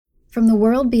From the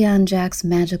world beyond Jack's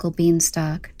magical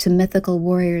beanstalk to mythical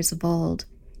warriors of old,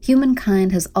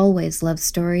 humankind has always loved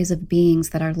stories of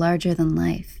beings that are larger than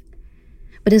life.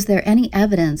 But is there any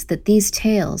evidence that these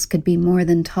tales could be more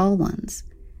than tall ones?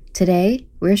 Today,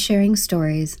 we're sharing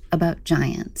stories about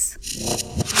giants.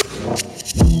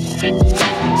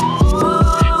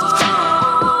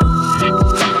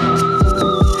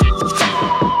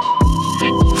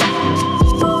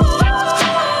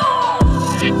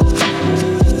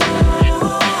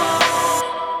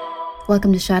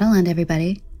 Welcome to Shadowland,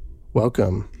 everybody.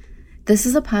 Welcome. This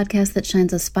is a podcast that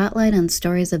shines a spotlight on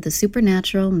stories of the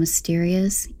supernatural,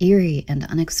 mysterious, eerie, and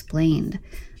unexplained.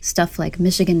 Stuff like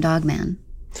Michigan Dogman,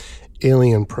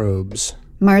 Alien probes,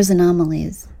 Mars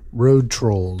anomalies, road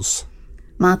trolls,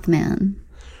 Mothman,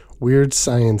 weird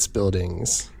science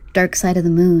buildings, Dark Side of the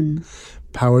Moon,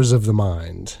 powers of the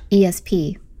mind,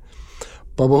 ESP,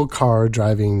 bubble car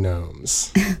driving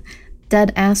gnomes,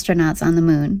 dead astronauts on the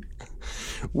moon,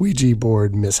 Ouija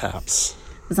board mishaps,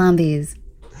 zombies,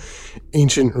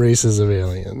 ancient races of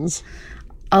aliens.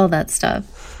 all that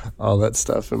stuff. All that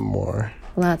stuff and more.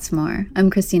 Lots more. I'm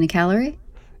Christina Callery.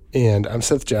 And I'm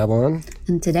Seth Jablon.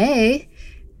 And today,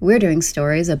 we're doing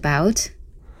stories about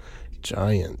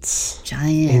Giants.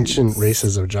 Ancient Ancient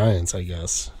races of giants, I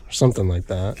guess. Or something like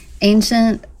that.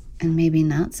 Ancient and maybe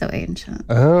not so ancient.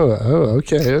 Oh,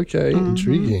 okay. Mm-hmm.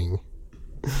 Intriguing.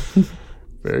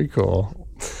 Very cool.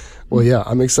 Well, yeah,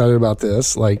 I'm excited about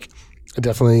this. I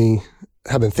definitely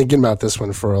have been thinking about this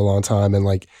one for a long time.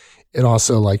 And it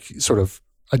also I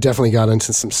definitely got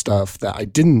into some stuff that I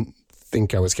didn't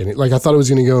think I was getting. I thought it was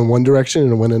going to go in one direction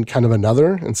and it went in kind of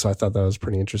another. And so I thought that was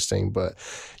pretty interesting. But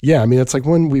yeah, I mean, it's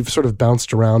one we've sort of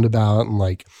bounced around about. And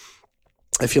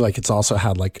I feel like it's also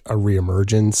had a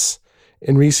reemergence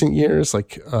in recent years,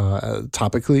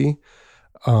 topically.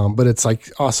 But it's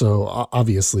also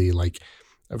obviously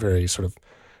a very sort of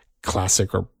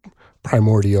classic or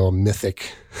primordial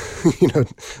mythic,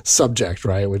 subject,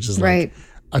 right? Which is right.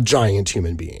 A giant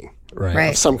human being,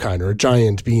 right? Of some kind, or a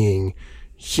giant being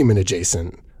human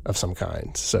adjacent of some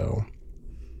kind. So,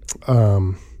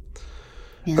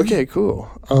 okay, cool.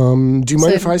 Do you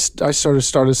mind if I sort of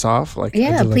start us off?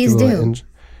 Yeah, please do.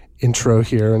 Intro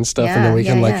here and stuff, and then we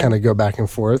can kind of go back and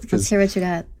forth. Let's hear what you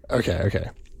got. Okay.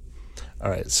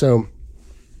 All right. So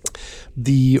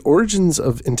the origins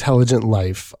of intelligent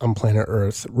life on planet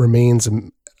Earth remains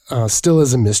still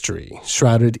as a mystery,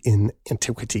 shrouded in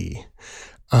antiquity.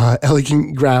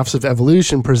 Elegant graphs of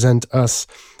evolution present us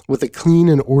with a clean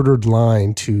and ordered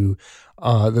line to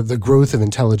the growth of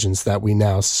intelligence that we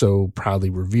now so proudly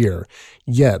revere.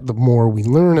 Yet, the more we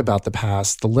learn about the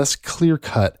past, the less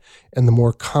clear-cut and the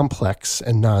more complex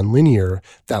and nonlinear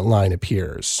that line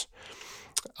appears.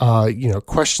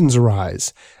 Questions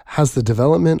arise. Has the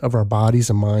development of our bodies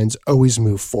and minds always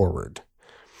moved forward?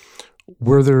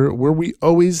 Were we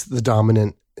always the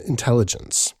dominant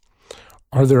intelligence?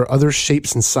 Are there other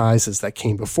shapes and sizes that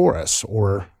came before us,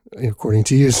 or, according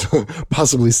to you,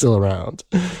 possibly still around?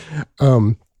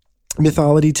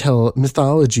 Mythology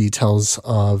tells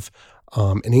of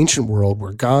an ancient world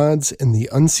where gods and the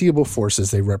unseeable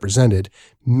forces they represented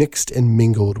mixed and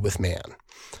mingled with man.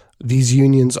 These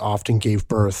unions often gave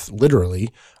birth,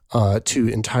 literally, to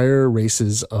entire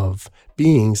races of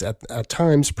beings at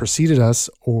times preceded us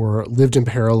or lived in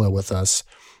parallel with us,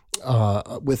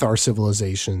 with our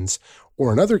civilizations,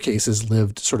 or in other cases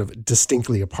lived sort of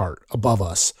distinctly apart, above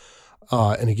us,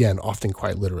 and again, often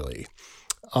quite literally.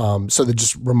 So that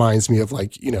just reminds me of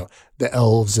the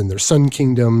elves and their sun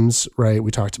kingdoms, right?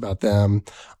 We talked about them,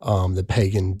 the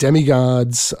pagan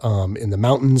demigods in the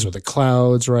mountains or the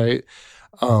clouds, right?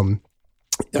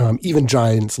 Even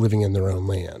giants living in their own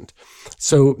land.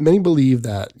 So many believe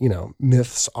that,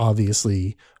 myths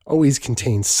obviously always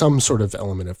contain some sort of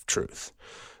element of truth.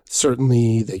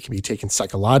 Certainly they can be taken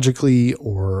psychologically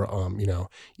or,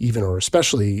 even or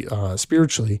especially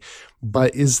spiritually.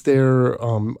 But is there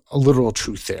a literal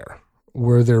truth there?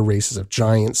 Were there races of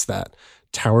giants that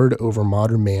towered over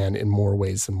modern man in more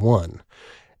ways than one?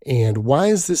 And why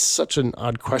is this such an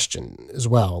odd question as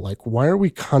well? Why are we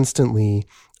constantly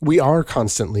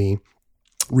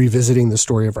revisiting the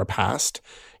story of our past,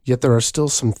 yet there are still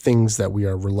some things that we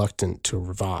are reluctant to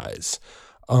revise.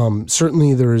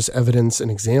 Certainly there's evidence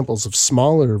and examples of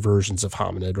smaller versions of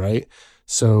hominid, right?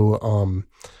 So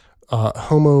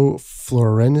Homo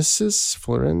florensis,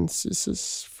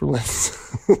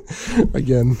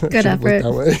 again, good effort.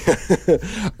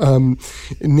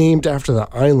 Named after the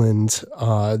island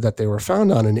that they were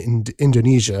found on in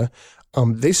Indonesia.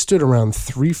 They stood around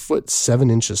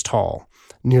 3'7" tall,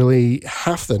 nearly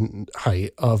half the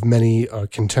height of many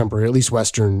contemporary, at least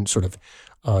Western sort of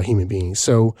human beings.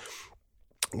 So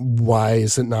why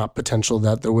is it not potential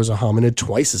that there was a hominid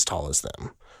twice as tall as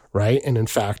them, right? And in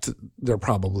fact, there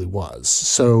probably was.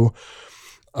 So,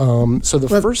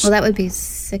 first... Well, that would be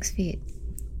 6 feet.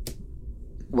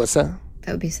 What's that?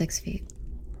 That would be 6 feet.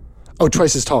 Oh,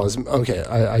 twice as tall as... Okay,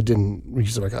 I didn't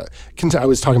reach the right... I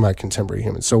was talking about contemporary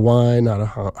humans. So why not a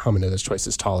hominid that's twice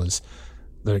as tall as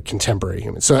the contemporary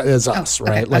humans? So as us,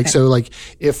 right? Okay. So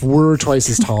if we're twice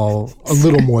as tall, a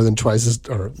little more than twice as...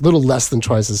 or a little less than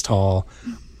twice as tall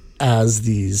as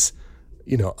these,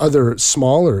 other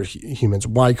smaller humans,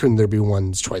 why couldn't there be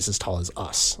ones twice as tall as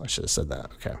us? I should have said that.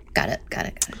 Okay. Got it.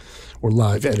 We're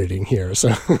live editing here. So,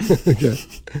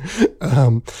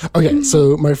 okay.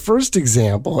 So my first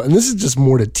example, and this is just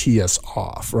more to tee us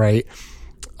off, right,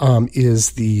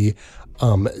 is the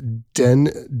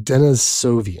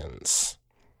Denisovians.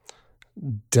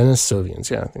 Denisovians.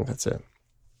 Yeah, I think that's it.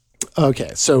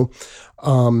 Okay. So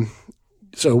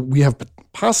we have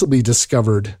possibly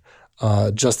discovered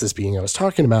just this being I was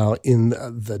talking about in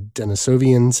the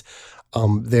Denisovians.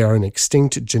 They are an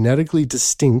extinct, genetically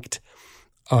distinct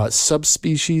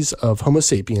subspecies of Homo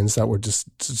sapiens that were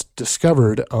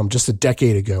discovered just a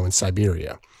decade ago in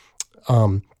Siberia.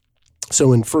 So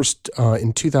in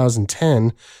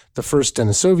 2010, the first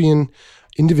Denisovian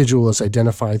individual was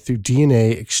identified through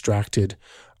DNA extracted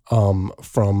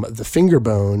from the finger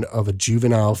bone of a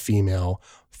juvenile female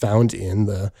found in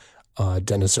the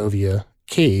Denisovia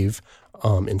cave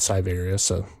in Siberia.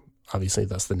 So obviously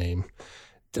that's the name,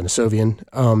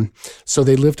 Denisovian. So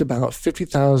they lived about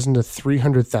 50,000 to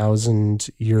 300,000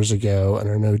 years ago and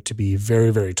are known to be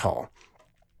very, very tall.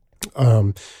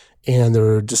 And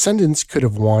their descendants could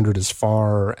have wandered as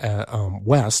far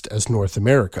west as North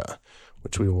America,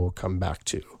 which we will come back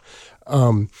to.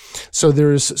 So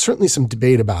there's certainly some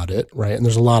debate about it, right? And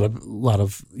there's a lot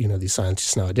of these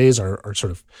scientists nowadays are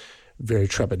sort of very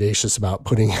trepidatious about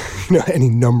putting any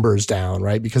numbers down,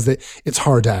 right? Because it's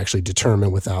hard to actually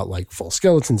determine without full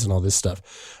skeletons and all this stuff.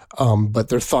 But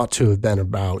they're thought to have been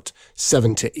about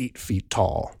 7 to 8 feet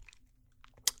tall.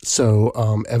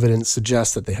 So evidence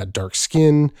suggests that they had dark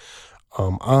skin,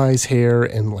 eyes, hair,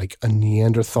 and a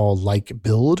Neanderthal-like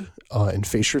build and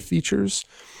facial features.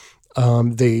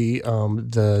 The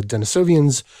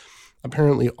Denisovians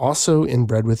apparently also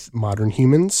inbred with modern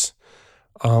humans,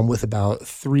 with about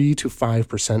 3 to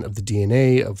 5% of the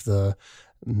DNA of the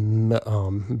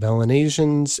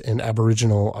Melanesians and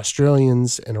Aboriginal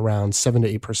Australians, and around 7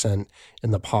 to 8%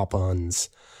 in the Papuans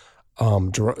were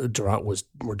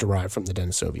derived from the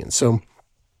Denisovians. So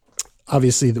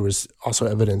obviously there was also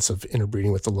evidence of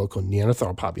interbreeding with the local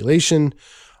Neanderthal population,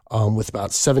 with about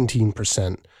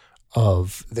 17%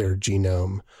 of their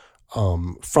genome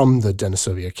from the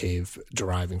Denisovia cave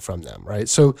deriving from them, right?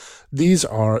 So this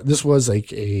was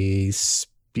a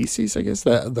species, I guess,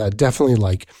 that definitely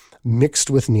mixed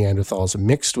with Neanderthals,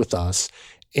 mixed with us,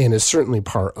 and is certainly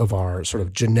part of our sort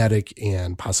of genetic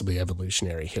and possibly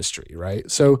evolutionary history,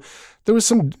 right? So there was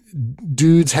some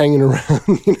dudes hanging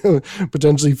around,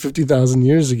 potentially 50,000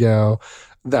 years ago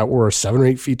that were 7 or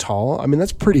 8 feet tall. I mean,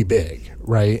 that's pretty big,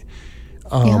 right?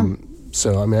 Yeah.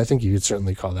 So, I think you could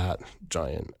certainly call that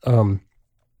giant.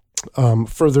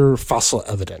 Further fossil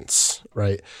evidence,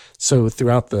 right? So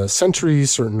throughout the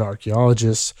centuries, certain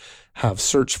archaeologists have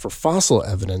searched for fossil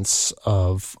evidence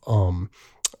of,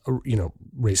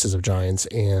 races of giants,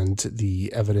 and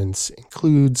the evidence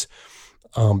includes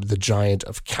the giant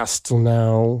of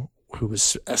Castelnau, who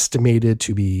was estimated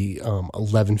to be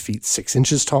 11 feet 6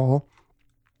 inches tall.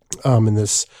 And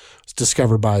this was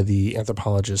discovered by the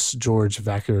anthropologist George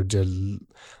Vacher de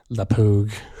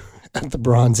Lapogue at the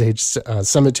Bronze Age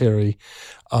cemetery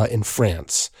in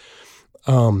France.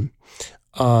 There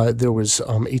was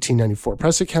 1894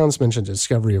 press accounts mentioned the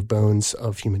discovery of bones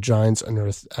of human giants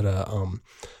unearthed at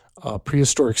a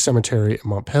prehistoric cemetery in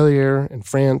Montpellier in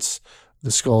France.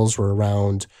 The skulls were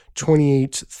around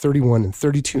 28, 31, and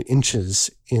 32 inches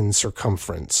in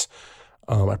circumference.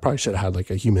 I probably should have had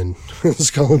a human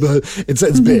skull, but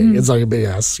it's big. It's like a big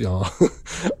ass skull.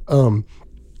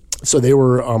 So they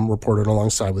were reported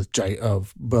alongside with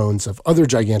bones of other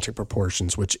gigantic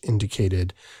proportions, which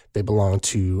indicated they belonged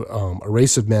to a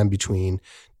race of men between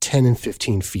 10 and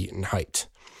 15 feet in height.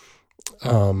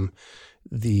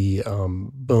 The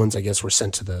bones, I guess, were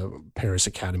sent to the Paris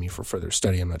Academy for further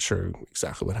study. I'm not sure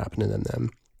exactly what happened to them then.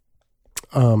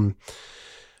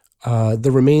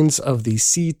 The remains of the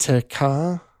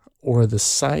Siteka, or the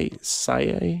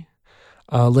Saye,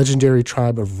 legendary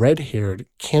tribe of red-haired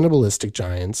cannibalistic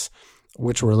giants,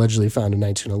 which were allegedly found in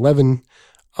 1911,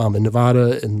 in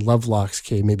Nevada and Lovelock's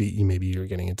Cave. Maybe you're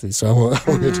getting into these. So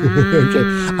okay.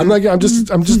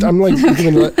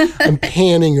 I'm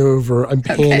panning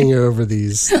over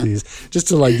these just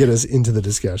to like get us into the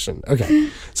discussion. Okay.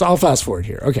 So I'll fast forward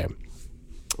here. Okay.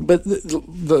 But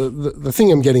the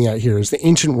thing I'm getting at here is the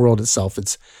ancient world itself.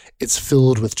 It's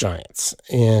filled with giants,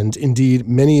 and indeed,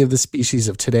 many of the species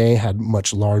of today had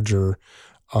much larger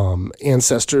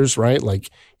ancestors, right? Like,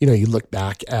 you look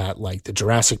back at like the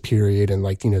Jurassic period and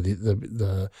like,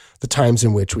 the times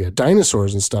in which we had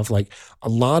dinosaurs and stuff. Like a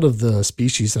lot of the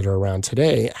species that are around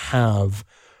today have,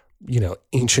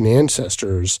 ancient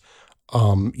ancestors,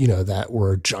 that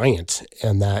were giant,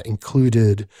 and that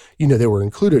included, they were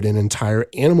included in an entire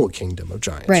animal kingdom of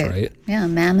giants, right? Yeah,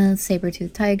 mammoths,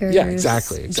 saber-toothed tigers. Yeah,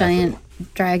 exactly. Giant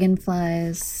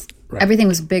dragonflies. Right. Everything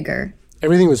was bigger.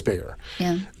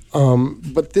 Yeah.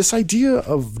 But this idea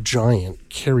of giant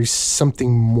carries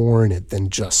something more in it than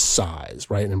just size,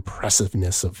 right? An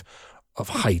impressiveness of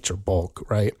height or bulk,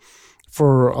 right?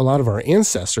 For a lot of our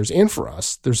ancestors and for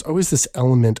us, there's always this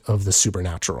element of the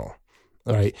supernatural,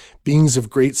 right? Beings of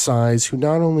great size who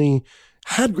not only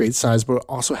had great size, but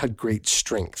also had great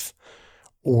strength.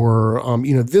 Or,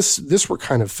 this we're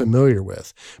kind of familiar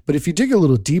with. But if you dig a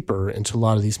little deeper into a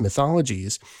lot of these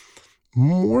mythologies,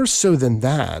 more so than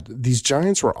that, these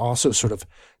giants were also sort of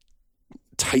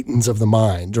titans of the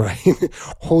mind, right?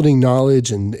 Holding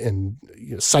knowledge and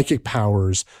psychic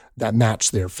powers that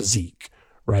match their physique,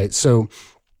 right? So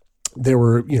they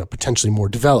were, potentially more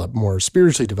developed, more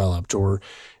spiritually developed, or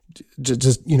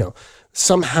just,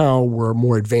 somehow were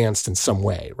more advanced in some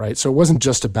way, right? So it wasn't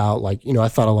just about like, I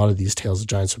thought a lot of these tales of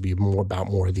giants would be more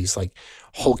of these like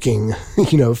hulking,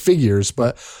 figures,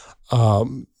 but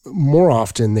more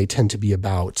often they tend to be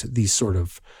about these sort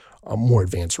of more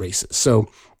advanced races. So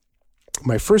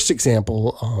my first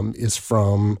example is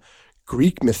from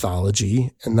Greek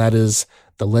mythology, and that is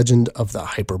the legend of the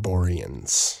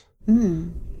Hyperboreans.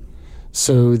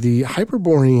 So the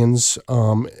Hyperboreans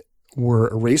were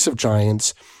a race of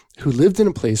giants who lived in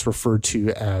a place referred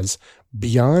to as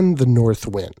beyond the north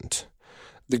wind.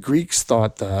 The Greeks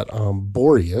thought that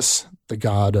Boreas, the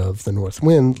god of the north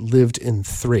wind, lived in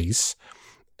Thrace,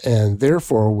 and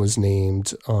therefore was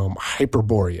named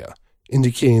Hyperborea,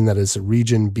 indicating that it's a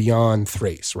region beyond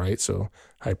Thrace, right? So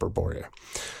Hyperborea.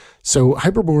 So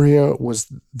Hyperborea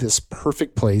was this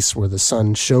perfect place where the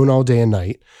sun shone all day and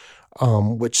night,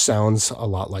 which sounds a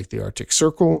lot like the Arctic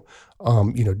Circle,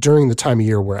 during the time of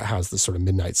year where it has the sort of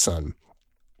midnight sun.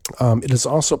 It is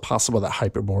also possible that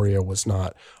Hyperborea was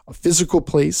not a physical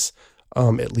place,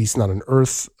 at least not on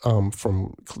Earth,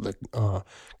 from the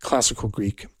classical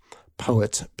Greek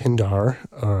poet Pindar,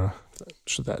 I'm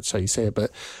sure that's how you say it, but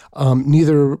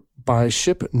neither by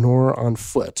ship nor on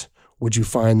foot would you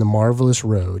find the marvelous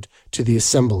road to the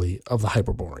assembly of the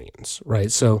Hyperboreans,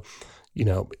 right? So,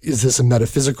 is this a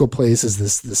metaphysical place? Is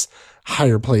this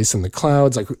higher place in the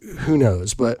clouds? Like, who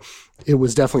knows? But it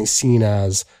was definitely seen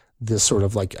as this sort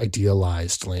of like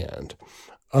idealized land.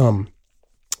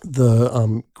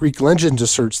 The Greek legend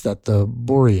asserts that the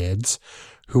Boreads,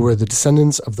 who were the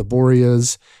descendants of the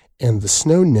Boreas and the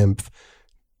snow nymph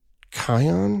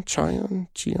Chion,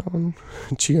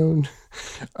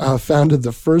 founded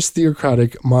the first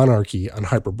theocratic monarchy on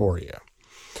Hyperborea.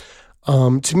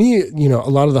 To me, a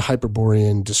lot of the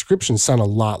Hyperborean descriptions sound a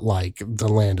lot like the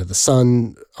land of the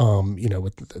sun,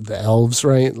 with the elves,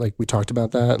 right? Like we talked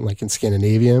about that, like in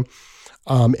Scandinavia.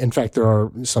 In fact, there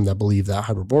are some that believe that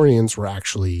Hyperboreans were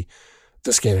actually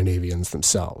the Scandinavians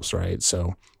themselves, right?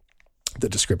 So the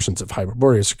descriptions of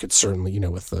Hyperboreas could certainly,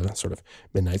 with the sort of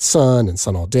midnight sun and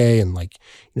sun all day and like,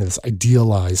 this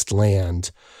idealized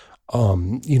land,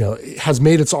 it has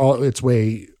made its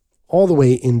way all the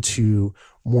way into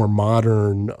more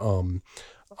modern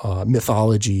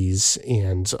mythologies.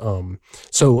 And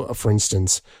so, for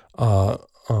instance,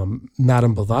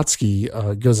 Madame Blavatsky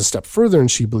goes a step further, and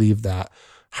she believed that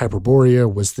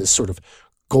Hyperborea was this sort of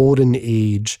golden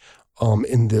age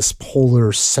in this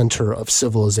polar center of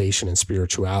civilization and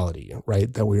spirituality,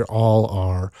 right? That we all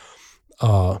are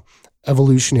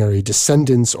evolutionary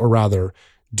descendants, or rather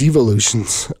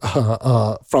devolutions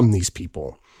from these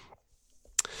people.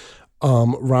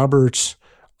 Robert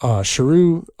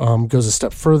Charroux goes a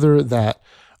step further that,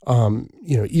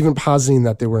 even positing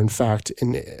that they were in fact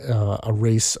in a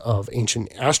race of ancient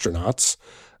astronauts,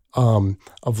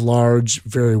 of large,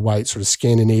 very white sort of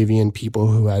Scandinavian people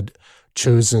who had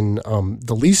chosen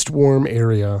the least warm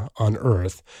area on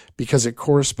Earth because it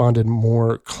corresponded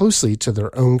more closely to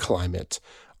their own climate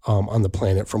on the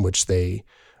planet from which they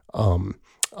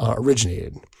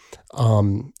originated.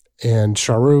 And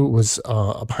Charroux was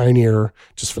a pioneer,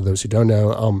 just for those who don't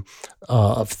know,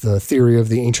 of the theory of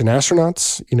the ancient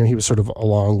astronauts. He was sort of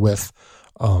along with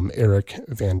Eric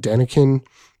Van Daniken,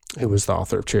 who was the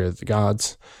author of Chariot of the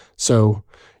Gods. So,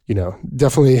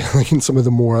 definitely like in some of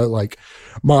the more like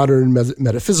modern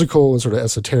metaphysical and sort of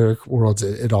esoteric worlds,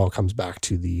 it all comes back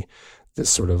to this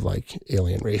sort of like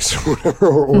alien race or whatever,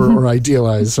 or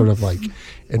idealized sort of like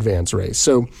advanced race.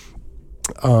 So,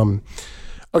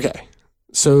 okay.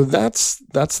 So that's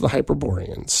the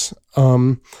Hyperboreans.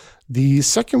 The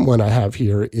second one I have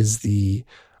here is the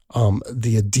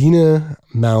Adena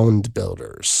Mound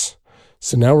Builders.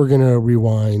 So now we're going to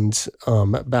rewind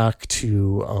back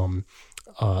to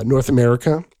North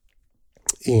America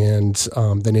and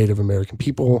the Native American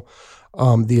people.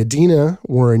 The Adena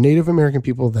were Native American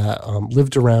people that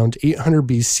lived around 800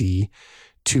 BC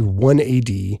to 1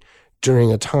 AD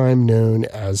during a time known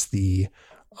as the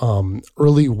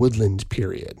early woodland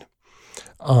period,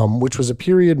 which was a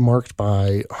period marked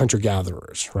by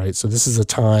hunter-gatherers, right? So this is a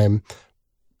time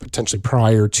potentially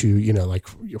prior to, like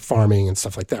farming and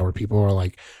stuff like that, where people are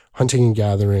like hunting and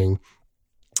gathering.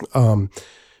 The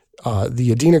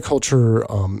Adena culture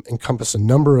encompassed a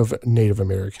number of Native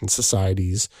American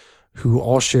societies who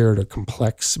all shared a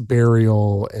complex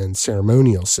burial and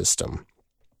ceremonial system.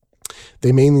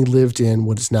 They mainly lived in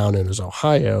what is now known as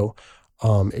Ohio,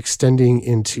 extending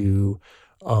into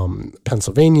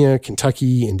Pennsylvania,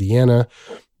 Kentucky, Indiana,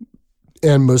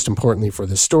 and most importantly for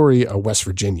this story, West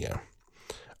Virginia.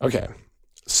 Okay,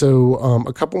 so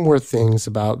a couple more things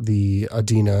about the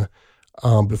Adena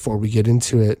before we get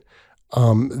into it.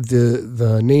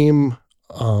 The name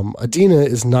Adena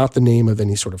is not the name of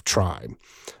any sort of tribe.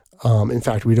 In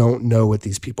fact, we don't know what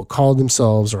these people called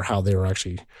themselves or how they were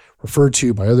actually referred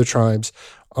to by other tribes.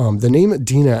 The name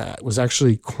Adena was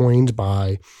actually coined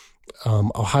by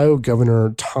Ohio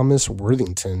Governor Thomas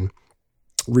Worthington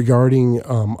regarding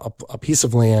a piece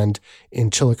of land in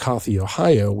Chillicothe,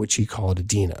 Ohio, which he called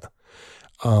Adena.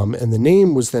 And the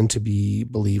name was then to be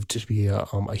believed to be a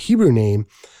Hebrew name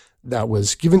that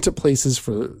was given to places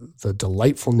for the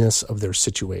delightfulness of their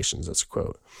situations. That's a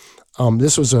quote.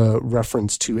 This was a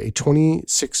reference to a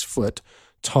 26-foot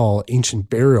tall ancient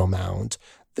burial mound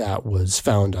that was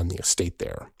found on the estate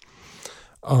there.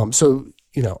 So,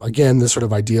 again, this sort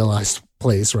of idealized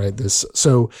place, right?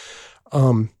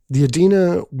 The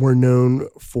Adena were known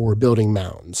for building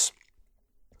mounds.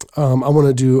 I want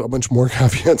to do a bunch more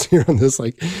caveats here on this.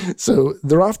 So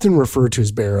they're often referred to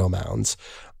as burial mounds.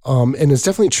 And it's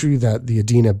definitely true that the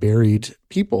Adena buried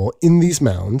people in these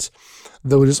mounds,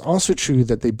 though it is also true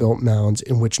that they built mounds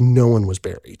in which no one was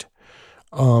buried.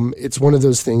 It's one of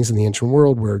those things in the ancient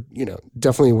world where,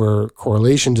 definitely where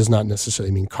correlation does not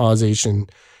necessarily mean causation.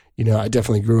 I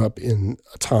definitely grew up in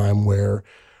a time where,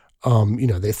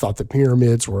 they thought the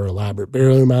pyramids were elaborate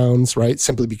burial mounds, right?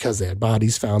 Simply because they had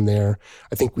bodies found there.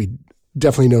 I think we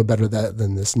definitely know better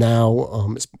than this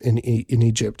now in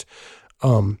Egypt.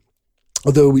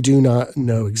 Although we do not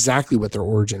know exactly what their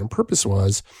origin and purpose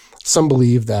was, some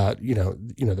believe that,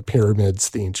 the pyramids,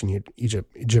 the ancient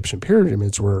Egyptian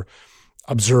pyramids were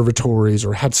observatories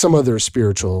or had some other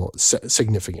spiritual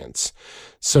significance.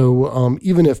 So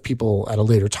even if people at a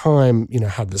later time,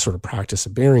 had this sort of practice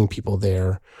of burying people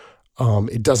there,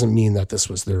 it doesn't mean that this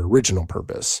was their original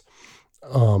purpose.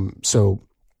 So,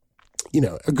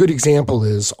 a good example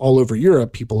is all over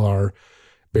Europe, people are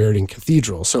buried in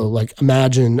cathedrals. So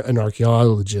imagine an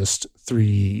archaeologist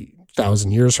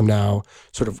 3,000 years from now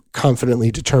sort of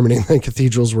confidently determining that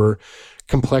cathedrals were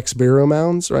complex burial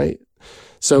mounds, right?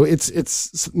 So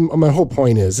it's my whole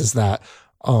point is that,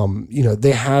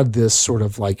 they had this sort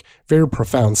of very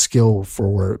profound skill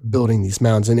for building these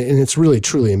mounds. And it's really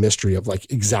truly a mystery of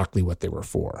exactly what they were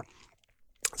for.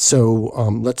 So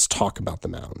let's talk about the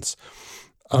mounds.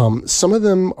 Some of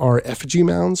them are effigy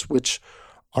mounds, which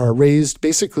are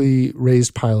basically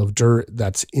raised pile of dirt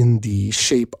that's in the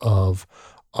shape of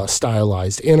a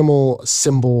stylized animal, a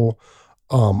symbol,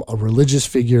 a religious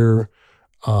figure,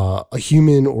 a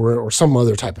human, or some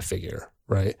other type of figure,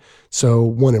 right? So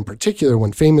one in particular,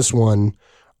 one famous one,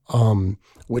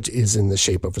 which is in the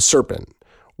shape of a serpent,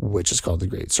 which is called the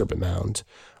Great Serpent Mound.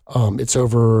 It's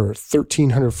over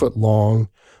 1,300 foot long,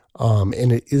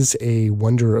 and it is a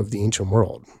wonder of the ancient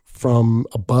world. From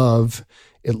above,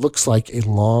 it looks like a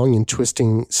long and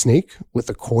twisting snake with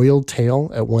a coiled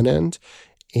tail at one end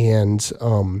and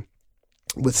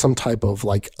with some type of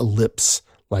ellipse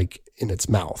in its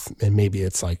mouth. And maybe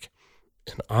it's an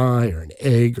eye or an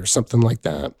egg or something like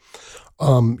that.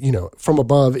 From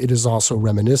above, it is also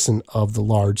reminiscent of the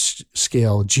large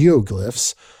scale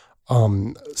geoglyphs,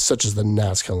 such as the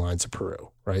Nazca lines of Peru.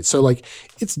 right? So like,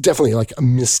 it's definitely like a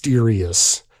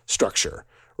mysterious structure,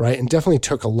 right? And definitely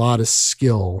took a lot of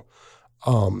skill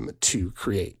to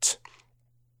create.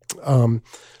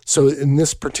 So in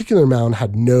this particular mound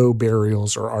had no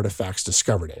burials or artifacts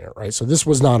discovered in it, right? So this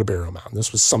was not a burial mound.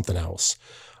 This was something else.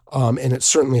 And it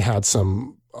certainly had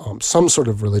some sort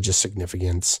of religious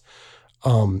significance.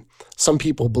 Some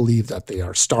people believe that they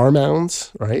are star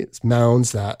mounds, right? It's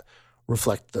mounds that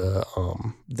reflect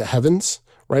the heavens,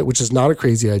 right? Which is not a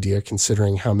crazy idea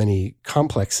considering how many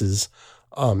complexes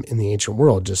in the ancient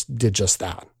world did just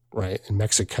that, right? In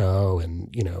Mexico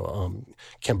and,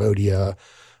 Cambodia,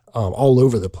 all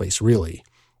over the place, really.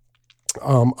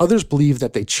 Others believe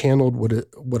that they channeled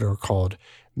what are called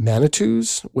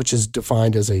manitous, which is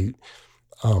defined as a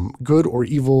good or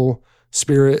evil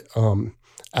spirit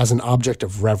as an object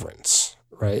of reverence,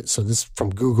 right? So this from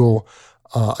Google.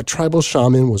 A tribal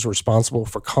shaman was responsible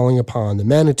for calling upon the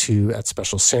Manitou at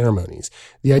special ceremonies.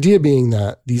 The idea being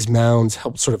that these mounds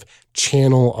helped sort of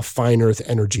channel a fine earth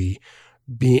energy,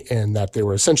 and that they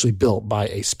were essentially built by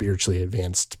a spiritually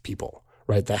advanced people,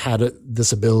 right? That had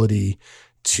this ability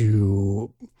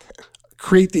to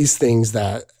create these things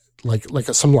that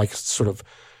some sort of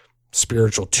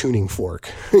spiritual tuning fork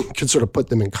could sort of put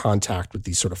them in contact with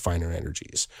these sort of finer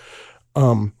energies.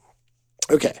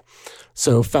 Okay.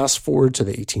 So fast forward to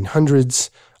the 1800s,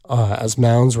 as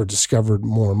mounds were discovered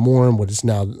more and more in what is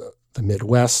now the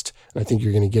Midwest, and I think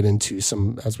you're going to get into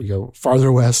some as we go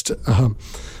farther west.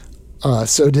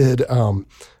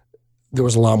 There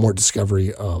was a lot more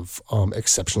discovery of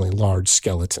exceptionally large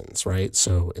skeletons, right?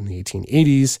 So in the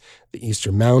 1880s, the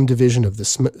Eastern Mound Division of the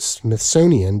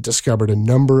Smithsonian discovered a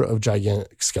number of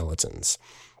gigantic skeletons.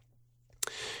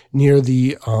 Near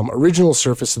the original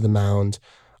surface of the mound,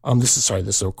 this is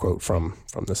a quote from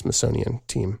the Smithsonian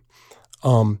team.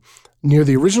 Near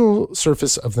the original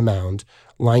surface of the mound,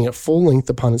 lying at full length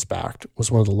upon its back,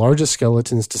 was one of the largest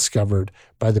skeletons discovered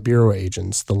by the Bureau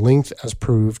agents, the length as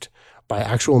proved by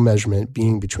actual measurement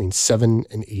being between 7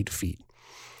 and 8 feet.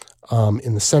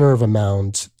 In the center of a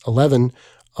mound 11,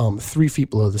 3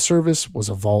 feet below the surface, was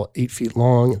a vault 8 feet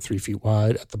long and 3 feet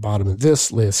wide. At the bottom of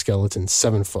this lay a skeleton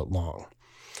 7 foot long.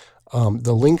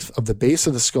 The length of the base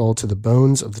of the skull to the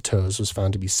bones of the toes was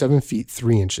found to be 7 feet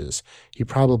 3 inches. It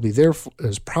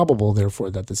is probable, therefore,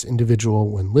 that this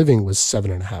individual, when living, was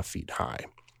 7.5 feet high.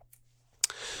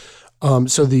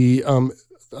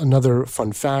 Another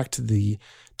fun fact: the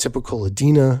typical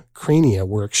Adena crania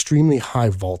were extremely high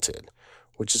vaulted,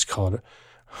 which is called,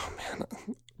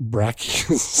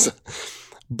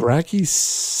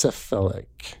 brachycephalic.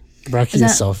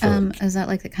 Is that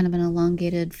like kind of an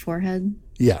elongated forehead?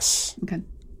 Yes. Okay.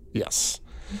 Yes.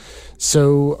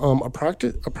 So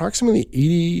approximately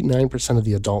 89% of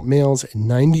the adult males and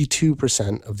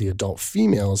 92% of the adult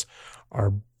females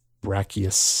are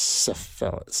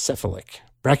brachycephalic.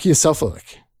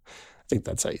 Brachycephalic. I think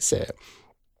that's how you say it.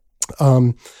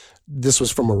 This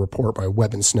was from a report by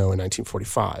Webb and Snow in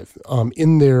 1945.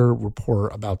 In their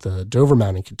report about the Dover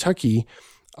Mound in Kentucky,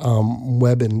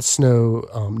 Webb and Snow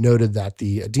noted that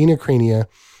the Adena crania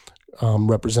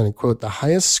represented, quote, the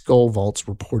highest skull vaults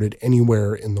reported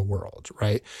anywhere in the world,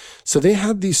 right? So they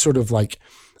had these sort of like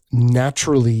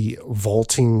naturally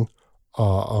vaulting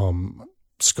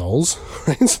skulls,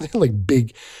 right? So they had like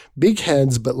big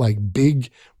heads, but like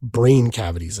big brain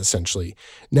cavities, essentially.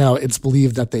 Now, it's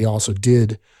believed that they also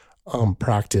did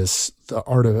practice the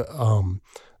art of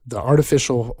the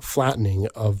artificial flattening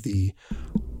of the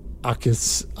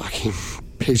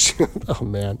patient. Oh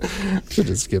man, should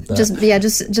have skipped that. Just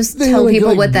tell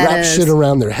people what that is. Wrap shit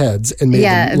around their heads and make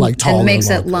them like taller. And makes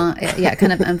it long. Yeah,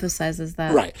 kind of emphasizes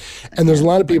that. Right. And there's a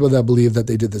lot of people that believe that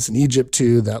they did this in Egypt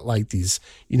too. That like these,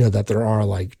 that there are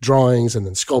like drawings and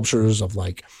then sculptures of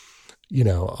like,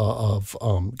 of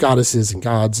goddesses and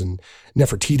gods and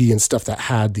Nefertiti and stuff that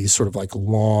had these sort of like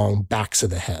long backs of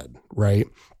the head. Right.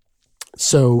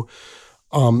 So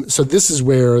this is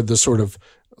where the sort of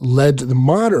the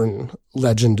modern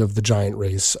legend of the giant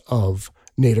race of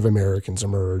Native Americans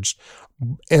emerged.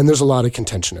 And there's a lot of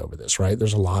contention over this, right?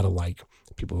 There's a lot of like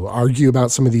people who argue about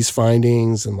some of these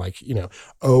findings and like,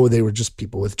 they were just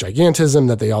people with gigantism,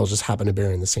 that they all just happen to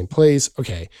bury in the same place.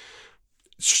 Okay,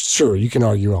 sure, you can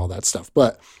argue all that stuff,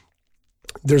 but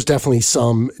there's definitely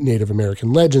some Native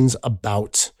American legends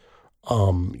about,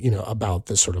 about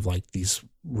this sort of like these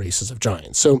races of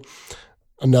giants. So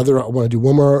I want to do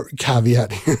one more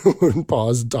caveat here and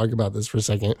pause and talk about this for a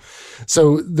second.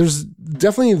 So there's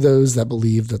definitely those that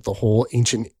believe that the whole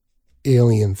ancient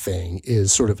alien thing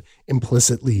is sort of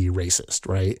implicitly racist,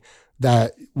 right?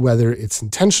 That whether it's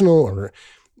intentional or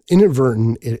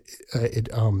inadvertent, it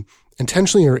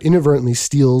intentionally or inadvertently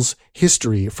steals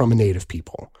history from a native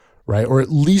people, right? Or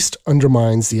at least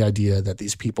undermines the idea that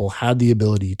these people had the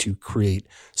ability to create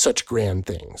such grand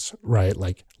things, right?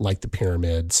 Like the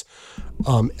pyramids.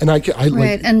 And I right.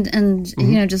 like,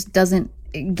 and just doesn't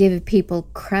give people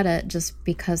credit just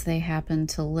because they happen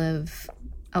to live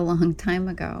a long time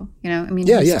ago.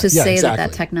 To say exactly.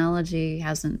 that technology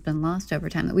hasn't been lost over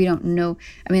time, that we don't know.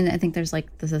 I mean, I think there's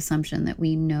like this assumption that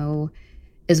we know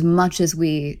as much as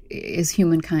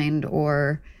humankind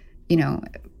or,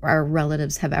 our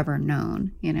relatives have ever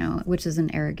known, which is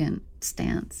an arrogant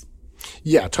stance.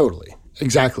 Yeah, totally.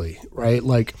 Exactly. Right.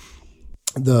 Like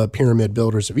the pyramid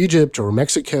builders of Egypt or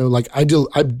Mexico, like I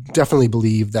definitely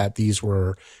believe that these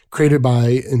were created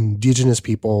by indigenous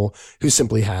people who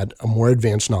simply had a more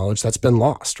advanced knowledge that's been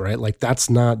lost, right? Like that's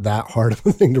not that hard of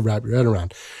a thing to wrap your head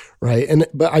around, right?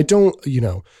 But I don't,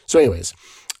 so anyways,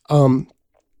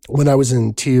 when I was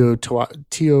in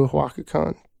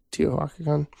Teotihuacan,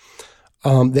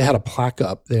 they had a plaque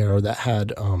up there that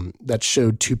had, that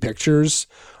showed two pictures.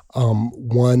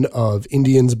 One of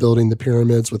Indians building the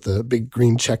pyramids with a big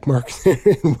green check mark there,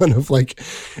 and one of like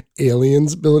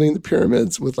aliens building the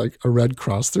pyramids with like a red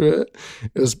cross through it.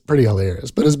 It was pretty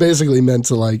hilarious, but it's basically meant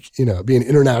to like, be an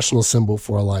international symbol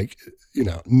for like,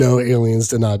 no, aliens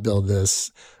did not build this.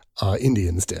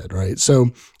 Indians did. Right.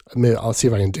 So maybe I'll see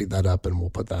if I can dig that up and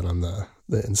we'll put that on the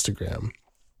Instagram.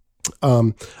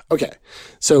 Okay.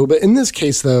 So, but in this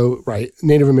case though, right,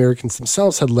 Native Americans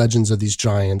themselves had legends of these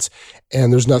giants,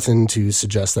 and there's nothing to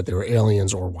suggest that they were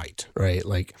aliens or white, right?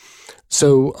 Like,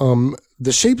 so,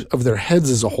 the shape of their heads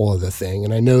is a whole other thing.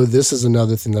 And I know this is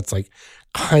another thing that's like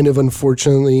kind of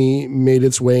unfortunately made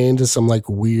its way into some like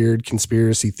weird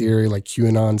conspiracy theory, like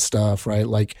QAnon stuff, right?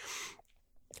 Like,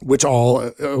 which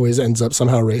always ends up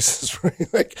somehow racist,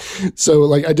 right? Like, so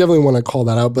like, I definitely want to call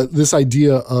that out, but this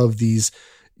idea of these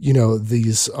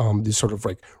sort of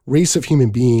like race of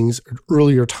human beings at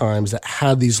earlier times that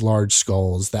had these large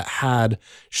skulls, that had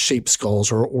shaped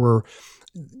skulls, or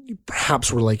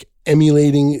perhaps were like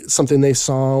emulating something they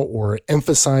saw or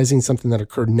emphasizing something that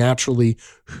occurred naturally.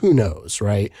 Who knows,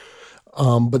 right?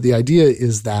 But the idea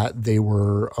is that they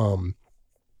were,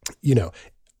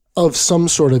 of some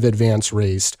sort of advanced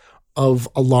race, of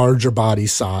a larger body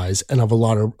size and of a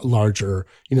lot of larger,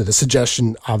 the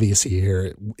suggestion obviously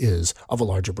here is of a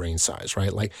larger brain size,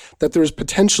 right? Like that there's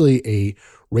potentially a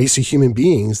race of human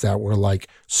beings that were like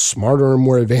smarter and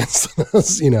more advanced than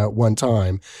us, at one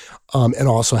time, and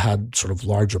also had sort of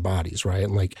larger bodies, right?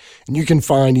 And you can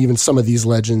find even some of these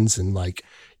legends in like,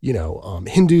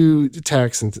 Hindu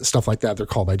texts and stuff like that. They're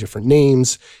called by different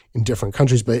names in different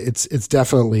countries, but it's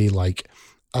definitely like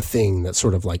a thing that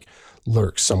sort of like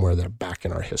lurks somewhere there back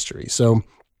in our history. So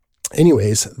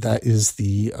anyways, that is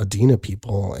the Adena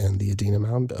people and the Adena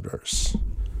mound builders.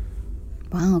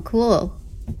 Wow, cool.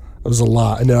 It was a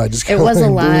lot. I know. It was a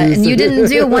lot, and you didn't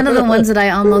do one of the ones that I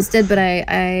almost did, but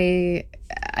I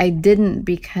didn't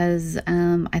because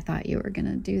I thought you were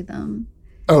gonna do them.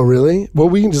 Oh, really? Well,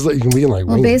 we can just let you. We can like.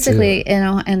 Well, basically, in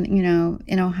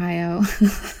Ohio.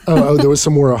 oh, there was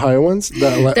some more Ohio ones.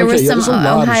 There were some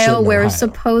Ohio where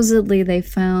supposedly they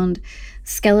found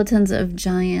skeletons of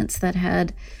giants that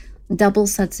had double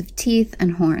sets of teeth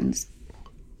and horns.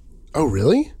 Oh,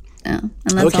 really? Yeah,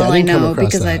 and that's all I know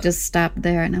because I just stopped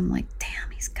there and I'm like,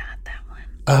 damn, he's got that one.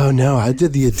 Oh no, I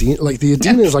did the Adena. Like the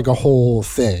Adena is like a whole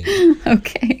thing.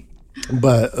 Okay.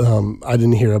 But I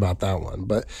didn't hear about that one.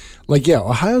 But like, yeah,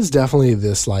 Ohio's definitely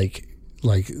this like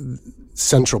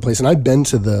central place. And I've been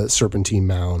to the Serpentine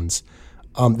Mounds.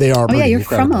 They are pretty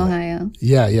incredible. From Ohio.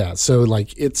 Yeah, yeah. So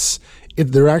like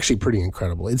they're actually pretty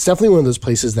incredible. It's definitely one of those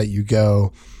places that you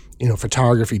go,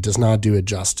 photography does not do it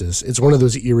justice. It's one of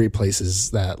those eerie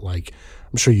places that like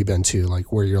I'm sure you've been to,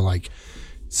 like where you're like,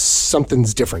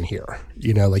 something's different here,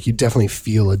 like you definitely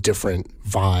feel a different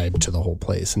vibe to the whole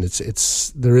place. And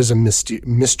there is a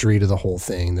mystery to the whole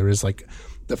thing. There is like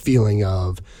the feeling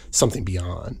of something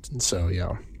beyond. And so,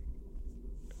 yeah.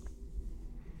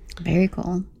 Very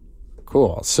cool.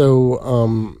 Cool.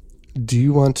 So, do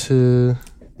you want to?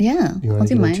 Yeah. I'll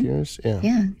do mine. Yours? Yeah.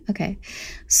 Yeah. Okay.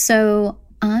 So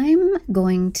I'm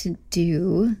going to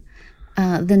do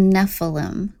the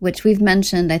Nephilim, which we've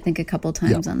mentioned, I think, a couple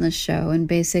times on this show. And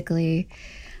basically,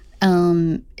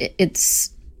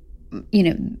 it's,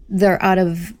 they're out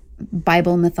of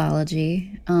Bible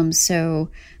mythology. So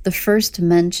the first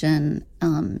mention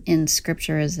in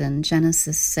Scripture is in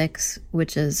Genesis 6,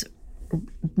 which is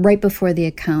right before the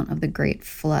account of the Great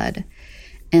Flood.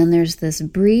 And there's this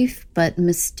brief but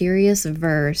mysterious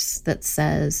verse that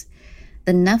says,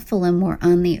 "The Nephilim were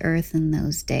on the earth in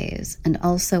those days, and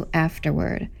also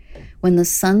afterward, When the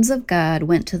sons of God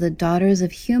went to the daughters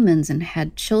of humans and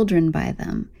had children by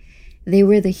them, they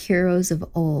were the heroes of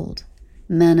old,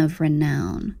 men of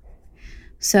renown.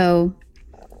 So,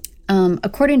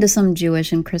 according to some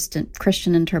Jewish and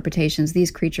Christian interpretations,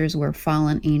 these creatures were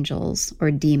fallen angels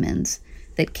or demons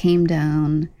that came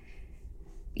down,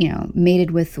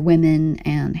 mated with women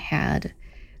and had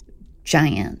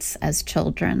giants as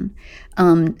children.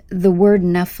 The word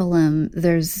Nephilim,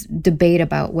 there's debate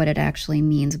about what it actually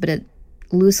means, but it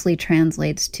loosely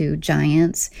translates to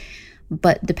giants.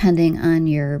 But depending on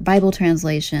your Bible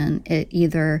translation, it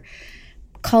either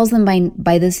calls them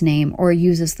by this name or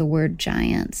uses the word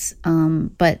giants.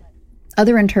 But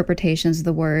other interpretations of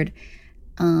the word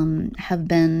have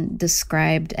been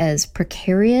described as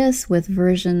precarious, with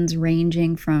versions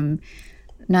ranging from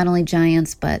not only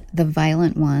giants, but the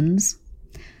violent ones,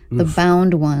 the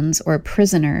bound ones or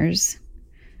prisoners,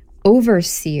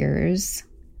 overseers,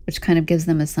 which kind of gives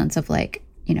them a sense of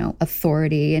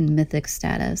authority and mythic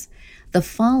status, the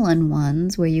fallen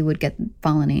ones, where you would get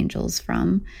fallen angels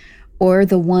from, or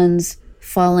the ones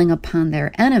falling upon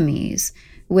their enemies,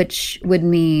 which would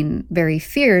mean very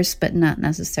fierce, but not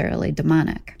necessarily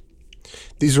demonic.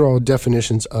 These are all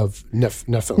definitions of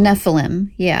Nephilim.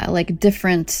 Nephilim, yeah, like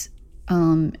different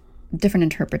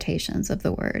interpretations of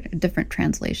the word, different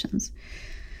translations.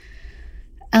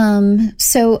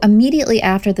 So immediately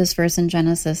after this verse in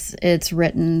Genesis, it's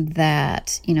written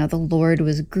that, the Lord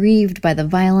was grieved by the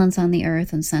violence on the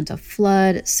earth and sent a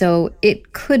flood. So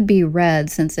it could be read,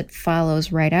 since it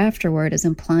follows right afterward, as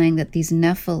implying that these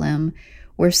Nephilim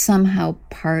were somehow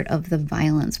part of the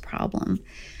violence problem.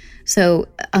 So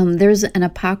there's an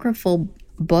apocryphal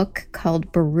book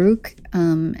called Baruch,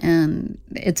 and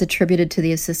it's attributed to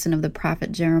the assistant of the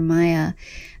prophet Jeremiah,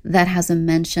 that has a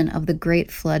mention of the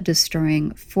great flood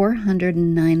destroying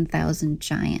 409,000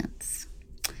 giants.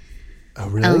 Oh,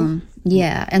 really?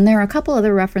 Yeah, and there are a couple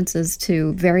other references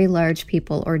to very large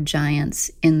people or giants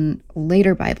in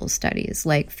later Bible studies,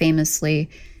 like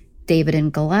famously David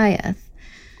and Goliath.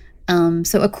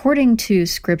 So according to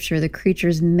Scripture, the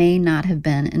creatures may not have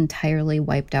been entirely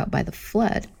wiped out by the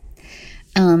flood.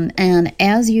 And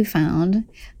as you found,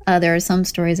 there are some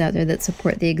stories out there that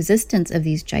support the existence of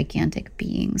these gigantic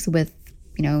beings with,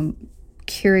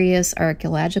 curious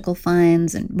archaeological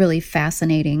finds and really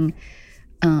fascinating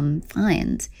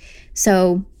finds.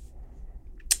 So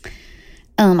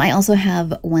I also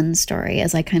have one story,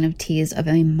 as I kind of tease, of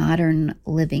a modern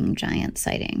living giant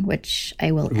sighting, which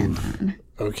I will end on.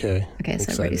 Okay. Okay,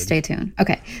 so everybody stay tuned.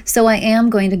 Okay, so I am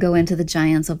going to go into the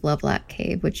giants of Lovelock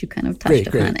Cave, which you kind of touched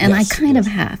upon. And yes, I kind of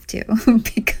have to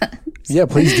because... Yeah,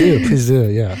 please do. Please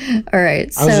do, yeah. All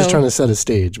right. I was just trying to set a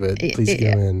stage, but please go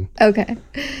in. Okay.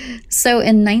 So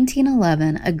in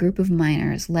 1911, a group of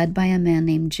miners led by a man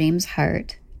named James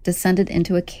Hart descended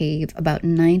into a cave about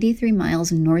 93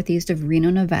 miles northeast of Reno,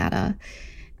 Nevada.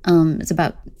 It's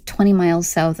about 20 miles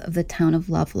south of the town of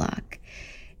Lovelock.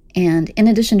 And in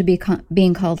addition to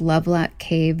being called Lovelock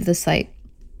Cave, the site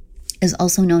is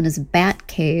also known as Bat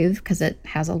Cave because it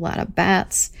has a lot of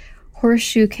bats,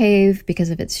 Horseshoe Cave because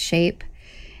of its shape,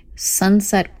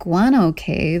 Sunset Guano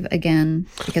Cave, again,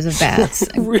 because of bats.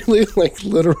 Really, like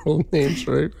literal names,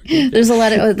 right? There's a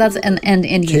lot of, that's an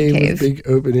Indian cave. With big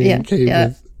opening, cave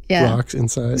with rocks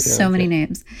inside. So many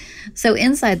names. So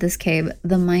inside this cave,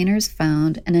 the miners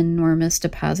found an enormous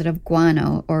deposit of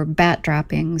guano, or bat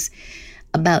droppings,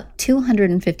 about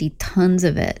 250 tons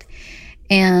of it.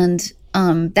 And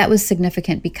that was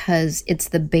significant because it's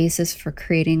the basis for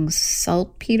creating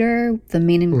saltpeter, the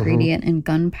main ingredient in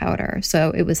gunpowder.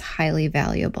 So it was highly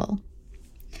valuable.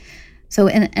 So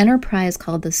an enterprise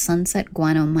called the Sunset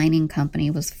Guano Mining Company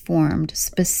was formed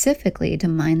specifically to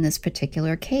mine this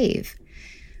particular cave.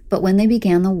 But when they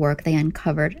began the work, they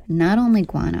uncovered not only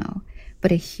guano,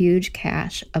 but a huge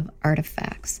cache of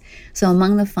artifacts. So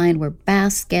among the find were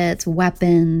baskets,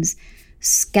 weapons,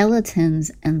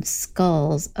 skeletons, and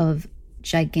skulls of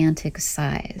gigantic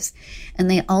size. And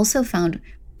they also found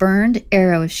burned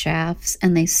arrow shafts,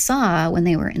 and they saw when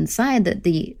they were inside that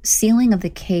the ceiling of the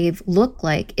cave looked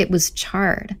like it was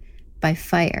charred by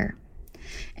fire.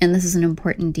 And this is an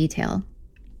important detail,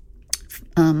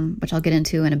 which I'll get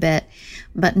into in a bit.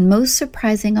 But most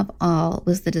surprising of all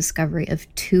was the discovery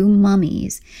of two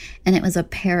mummies, and it was a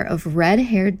pair of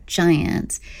red-haired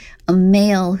giants, a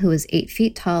male who was 8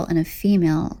 feet tall and a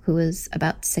female who was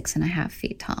about 6.5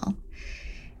 feet tall.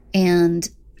 And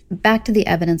back to the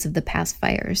evidence of the past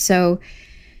fires. So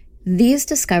These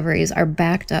discoveries are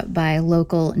backed up by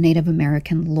local Native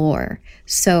American lore.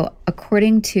 So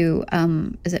according to,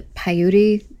 is it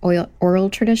Paiute oral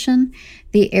tradition,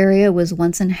 the area was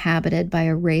once inhabited by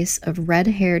a race of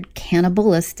red-haired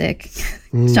cannibalistic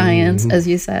giants, as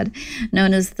you said,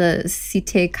 known as the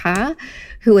Siteka,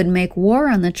 who would make war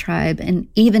on the tribe and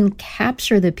even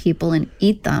capture the people and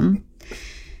eat them.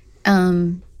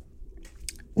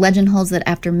 Legend holds that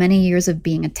after many years of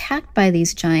being attacked by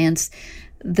these giants,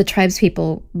 the tribe's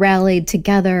people rallied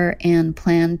together and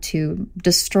planned to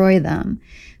destroy them.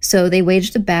 So they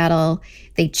waged a battle.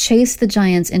 They chased the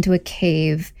giants into a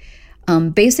cave,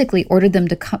 basically ordered them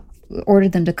to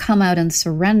come out and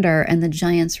surrender, and the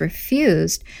giants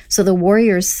refused. So the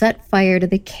warriors set fire to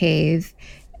the cave,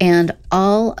 and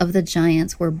all of the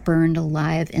giants were burned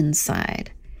alive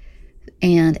inside.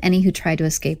 And any who tried to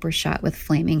escape were shot with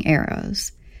flaming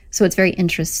arrows. So it's very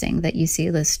interesting that you see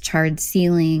this charred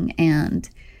ceiling and,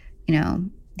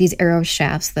 these arrow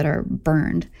shafts that are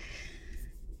burned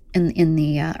in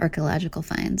the archaeological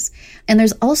finds. And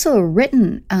there's also a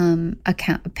written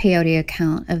peyote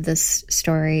account of this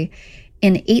story.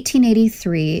 In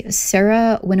 1883,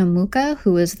 Sarah Winnemucca,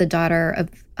 who was the daughter of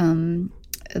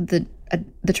the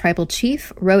tribal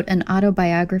chief, wrote an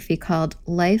autobiography called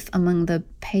Life Among the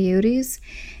Peyotes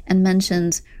and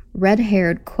mentions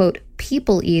red-haired, quote,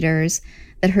 people eaters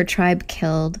that her tribe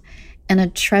killed, and a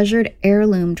treasured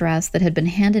heirloom dress that had been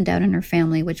handed down in her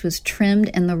family, which was trimmed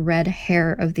in the red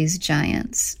hair of these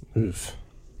giants. Oof.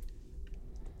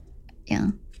 Yeah.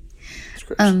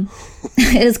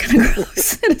 It is kind of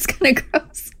gross. It is kind of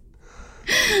gross.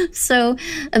 So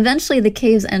eventually the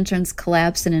cave's entrance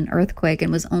collapsed in an earthquake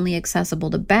and was only accessible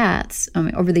to bats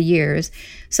over the years.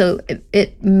 So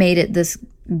it made it this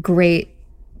great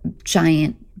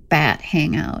giant bat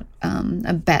hangout,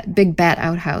 big bat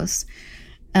outhouse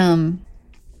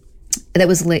that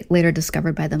was later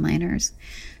discovered by the miners.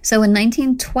 So in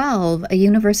 1912, a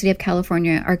University of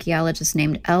California archaeologist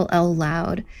named L.L.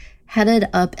 Loud headed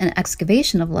up an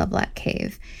excavation of Lovelock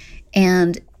Cave,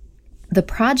 and the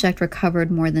project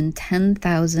recovered more than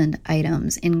 10,000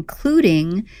 items,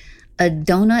 including a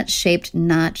donut-shaped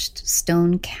notched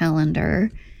stone calendar,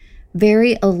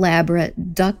 very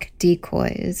elaborate duck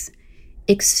decoys,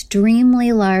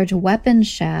 extremely large weapon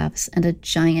shafts, and a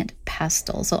giant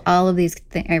pestle. So all of these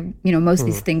things, most of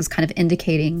these things kind of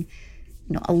indicating,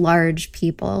 a large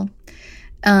people.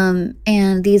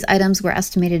 And these items were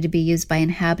estimated to be used by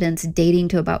inhabitants dating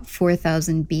to about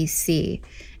 4000 BC.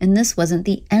 And this wasn't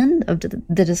the end of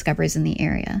the discoveries in the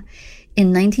area.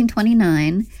 In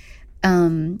 1929,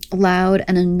 Loud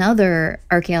and another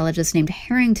archaeologist named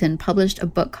Harrington published a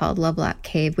book called Lovelock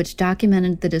Cave, which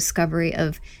documented the discovery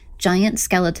of giant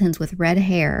skeletons with red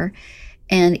hair,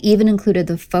 and even included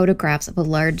the photographs of a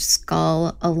large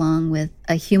skull along with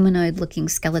a humanoid-looking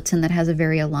skeleton that has a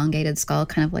very elongated skull,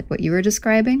 kind of like what you were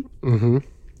describing. Mm-hmm.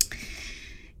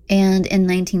 And in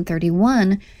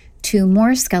 1931, 2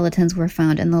 more skeletons were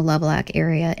found in the Lovelock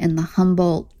area in the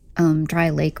Humboldt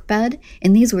dry lake bed,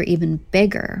 and these were even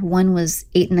bigger. One was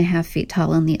 8.5 feet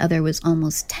tall, and the other was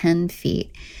almost 10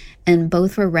 feet, and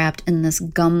both were wrapped in this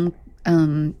gum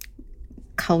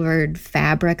colored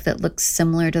fabric that looks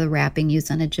similar to the wrapping used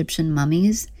on Egyptian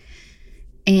mummies.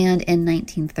 And in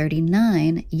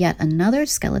 1939, yet another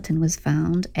skeleton was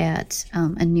found at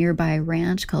a nearby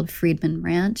ranch called Freedman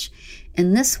Ranch,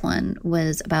 and this one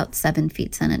was about 7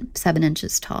 feet 7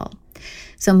 inches tall.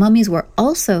 So mummies were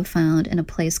also found in a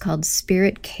place called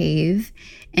Spirit Cave,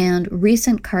 and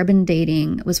recent carbon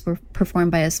dating was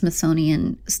performed by a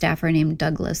Smithsonian staffer named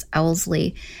Douglas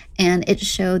Owlsley, and it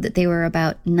showed that they were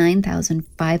about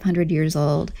 9,500 years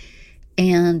old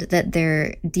and that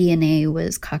their DNA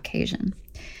was Caucasian.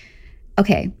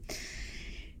 Okay,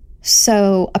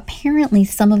 so apparently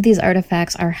some of these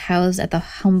artifacts are housed at the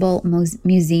Humboldt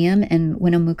Museum in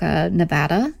Winnemucca,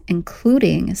 Nevada,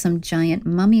 including some giant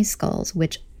mummy skulls,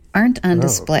 which aren't on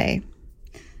display,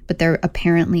 but they're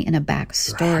apparently in a back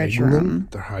storage room.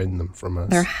 They're hiding them from us.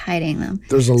 They're hiding them.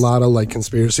 There's a lot of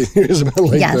conspiracy theories about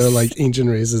the ancient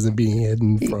races and being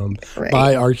hidden from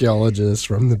by archaeologists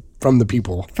from the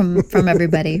people. From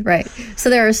everybody, right. So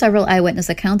there are several eyewitness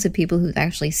accounts of people who've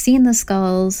actually seen the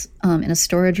skulls in a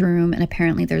storage room, and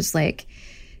apparently there's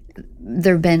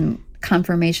there've been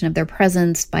confirmation of their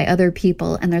presence by other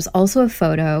people, and there's also a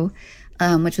photo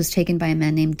which was taken by a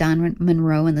man named Don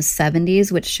Monroe in the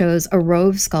 70s, which shows a row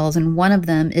of skulls, and one of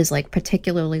them is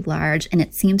particularly large, and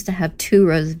it seems to have 2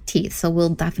 rows of teeth. So we'll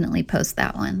definitely post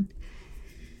that one.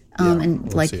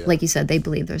 And we'll like you said, they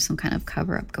believe there's some kind of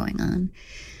cover-up going on.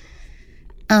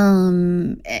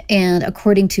 And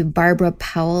according to Barbara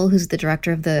Powell, who's the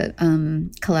director of the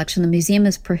collection, the museum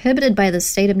is prohibited by the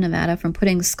state of Nevada from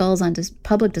putting skulls on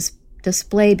public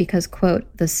display because,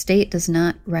 quote, the state does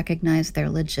not recognize their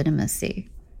legitimacy.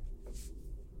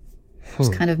 It's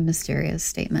kind of a mysterious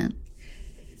statement.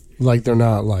 Like they're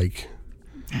not like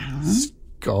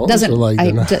skulls? Doesn't, or like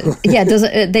they're not?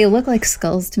 They look like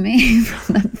skulls to me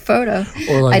from the photo.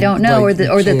 Or like, I don't know, like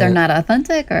or that they're not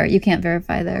authentic, or you can't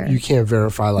verify their... You can't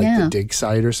verify like the dig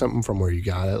site or something from where you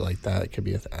got it. Like that, it could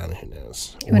be I don't know, who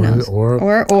knows? Who knows?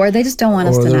 Or they just don't want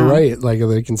us to know. Or they're right. Like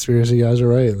the conspiracy guys are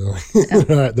right.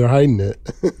 They're hiding it.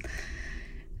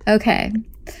 Okay.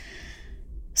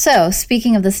 So,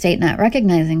 speaking of the state not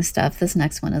recognizing stuff, this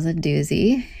next one is a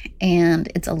doozy,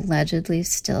 and it's allegedly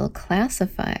still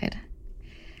classified.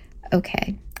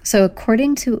 Okay, so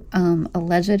according to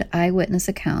alleged eyewitness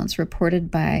accounts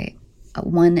reported by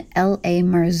one L.A.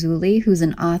 Marzulli, who's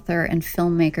an author and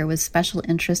filmmaker with special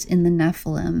interest in the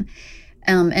Nephilim,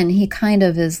 and he kind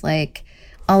of is like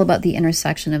all about the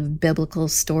intersection of biblical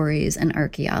stories and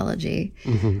archaeology.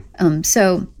 Mm-hmm.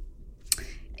 So,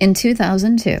 in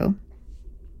 2002...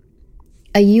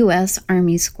 a U.S.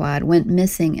 Army squad went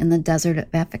missing in the desert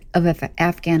of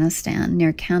Afghanistan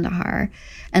near Kandahar,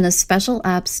 and a special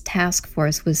ops task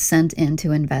force was sent in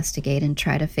to investigate and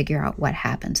try to figure out what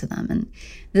happened to them. And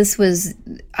this was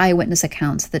eyewitness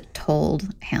accounts that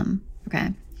told him,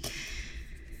 okay?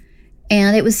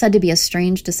 And it was said to be a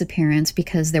strange disappearance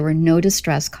because there were no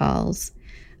distress calls.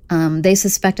 They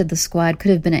suspected the squad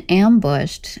could have been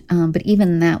ambushed, but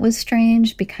even that was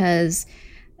strange because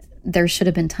there should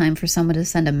have been time for someone to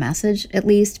send a message, at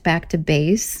least back to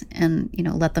base, and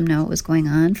let them know what was going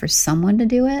on, for someone to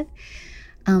do it.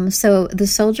 So the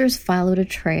soldiers followed a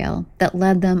trail that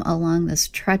led them along this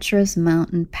treacherous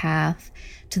mountain path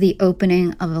to the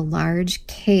opening of a large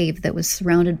cave that was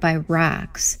surrounded by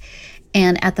rocks.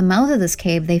 And at the mouth of this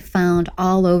cave, they found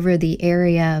all over the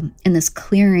area in this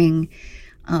clearing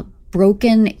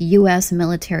broken U.S.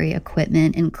 military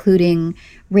equipment, including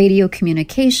radio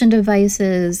communication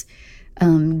devices,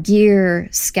 gear.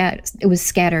 It was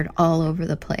scattered all over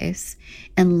the place.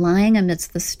 And lying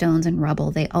amidst the stones and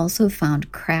rubble, they also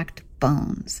found cracked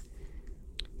bones.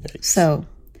 Yikes. So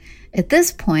at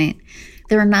this point,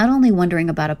 they were not only wondering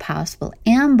about a possible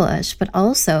ambush, but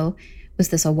also, was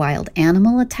this a wild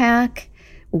animal attack?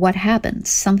 What happened?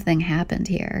 Something happened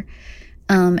here.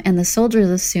 And the soldiers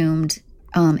assumed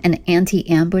an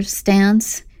anti-ambush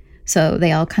stance. So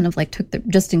they all kind of like took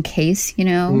just in case,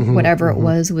 whatever it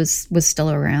was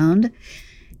still around.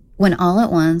 When all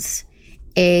at once,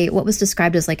 what was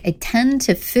described as like a 10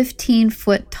 to 15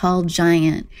 foot tall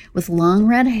giant with long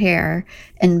red hair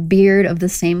and beard of the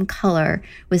same color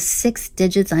with 6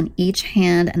 digits on each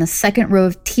hand and a second row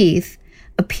of teeth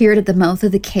appeared at the mouth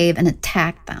of the cave and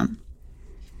attacked them.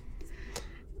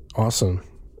 Awesome.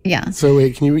 Yeah. So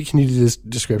wait, can you do this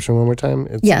description one more time?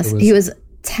 He was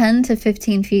 10 to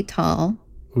 15 feet tall.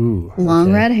 Ooh.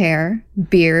 Long red hair,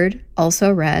 beard,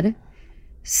 also red,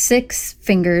 6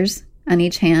 fingers on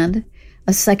each hand,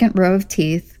 a second row of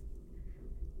teeth,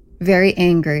 very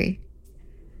angry.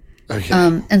 Okay.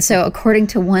 And so according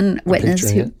to one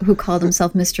witness who called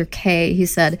himself Mr. K, he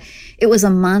said, it was a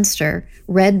monster,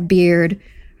 red beard,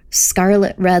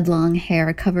 scarlet red long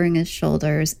hair covering his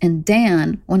shoulders, and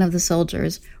Dan, one of the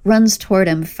soldiers, runs toward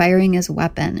him firing his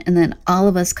weapon, and then all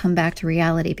of us come back to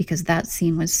reality because that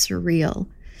scene was surreal,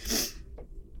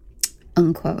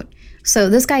 unquote. So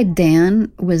this guy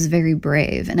Dan was very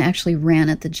brave and actually ran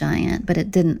at the giant, but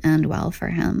it didn't end well for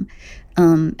him.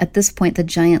 At this point, the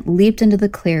giant leaped into the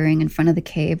clearing in front of the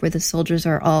cave where the soldiers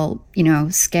are all,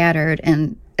 scattered,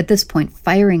 and at this point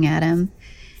firing at him,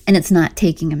 and it's not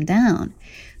taking him down.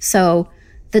 So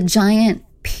the giant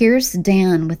pierced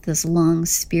Dan with this long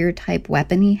spear-type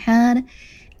weapon he had,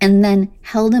 and then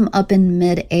held him up in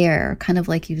midair, kind of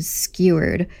like he was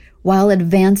skewered, while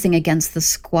advancing against the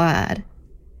squad.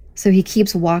 So he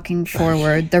keeps walking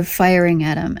forward. They're firing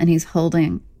at him, and he's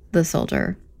holding the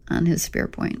soldier on his spear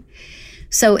point.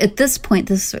 So at this point,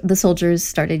 the soldiers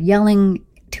started yelling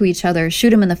to each other,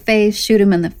 shoot him in the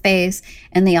face,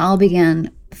 and they all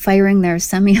began firing their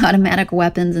semi-automatic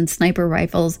weapons and sniper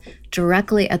rifles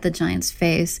directly at the giant's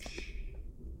face,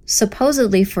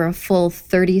 supposedly for a full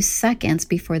 30 seconds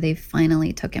before they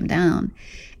finally took him down.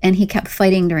 And he kept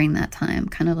fighting during that time,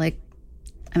 kind of like,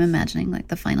 I'm imagining like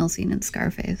the final scene in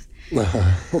Scarface.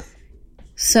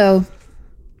 So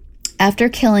after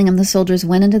killing him, the soldiers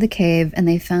went into the cave and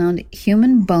they found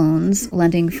human bones,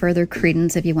 lending further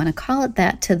credence, if you want to call it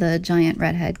that, to the giant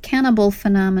redhead cannibal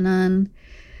phenomenon.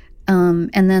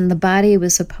 And then the body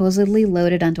was supposedly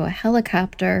loaded onto a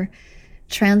helicopter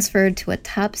transferred to a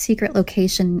top secret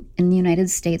location in the United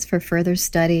States for further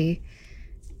study.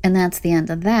 And that's the end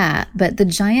of that. But the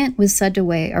giant was said to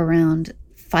weigh around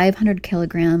 500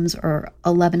 kilograms or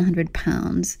 1,100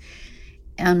 pounds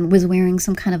and was wearing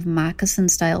some kind of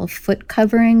moccasin-style foot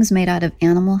coverings made out of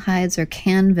animal hides or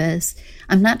canvas.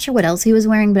 I'm not sure what else he was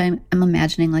wearing, but I'm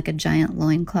imagining like a giant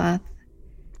loincloth,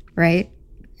 right?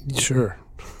 Sure.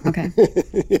 Okay.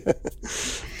 Yeah.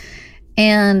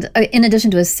 And in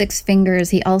addition to his 6 fingers,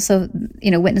 he also,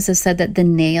 witnesses said that the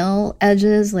nail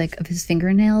edges, like of his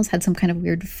fingernails, had some kind of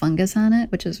weird fungus on it,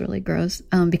 which is really gross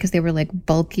because they were like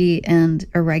bulky and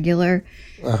irregular.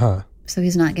 Uh-huh. So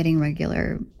he's not getting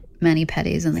regular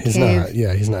mani-pedis in the cave.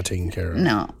 He's not taking care of it.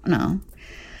 No.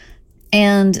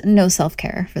 And no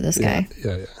self-care for this guy.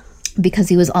 Yeah. Because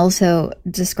he was also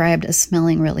described as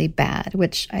smelling really bad,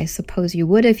 which I suppose you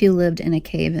would if you lived in a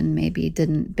cave and maybe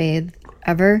didn't bathe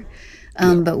ever.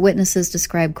 But witnesses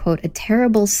describe, quote, a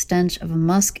terrible stench of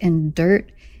musk and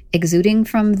dirt exuding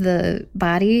from the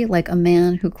body like a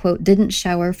man who, quote, didn't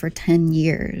shower for 10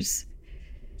 years.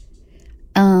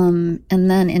 And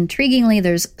then intriguingly,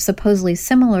 there's supposedly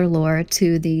similar lore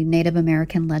to the Native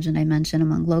American legend I mentioned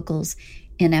among locals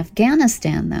in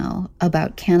Afghanistan, though,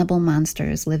 about cannibal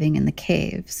monsters living in the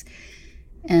caves.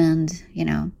 And,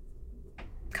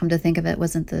 come to think of it,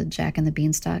 wasn't the Jack and the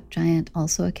Beanstalk giant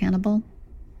also a cannibal?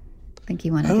 I think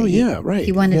he wanted to eat. Right.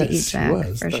 He wanted to eat Jack,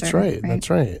 for That's sure. Right. That's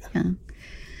right. Yeah.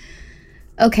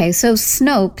 Okay, so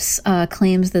Snopes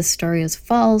claims this story is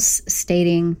false,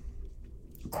 stating,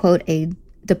 quote, a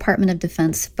Department of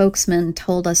Defense spokesman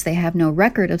told us they have no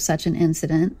record of such an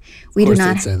incident. We do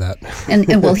not say that. And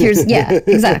well,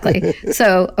 exactly.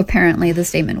 So apparently the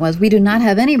statement was, we do not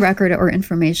have any record or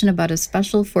information about a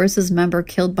special forces member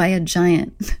killed by a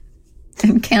giant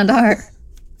in Kandahar.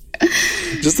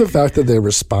 Just the fact that they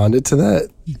responded to that,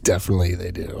 definitely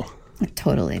they do.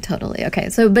 Totally. Okay,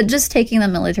 so, but just taking the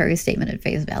military statement at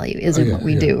face value isn't what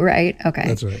we do, right? Okay.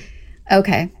 That's right.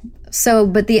 Okay. So,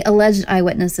 but the alleged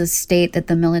eyewitnesses state that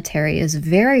the military is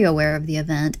very aware of the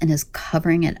event and is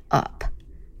covering it up,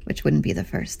 which wouldn't be the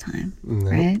first time,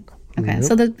 right? Okay.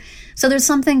 Nope. So there's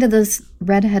something to this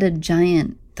red-headed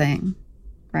giant thing,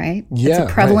 right? Yeah.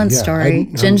 It's a prevalent story.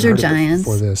 Ginger giants.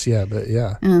 For this, but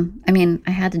yeah. I mean,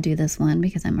 I had to do this one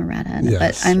because I'm a redhead,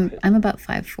 but I'm about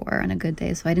 5'4" on a good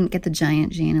day, so I didn't get the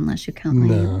giant gene unless you count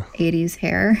my 80s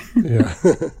hair. Yeah.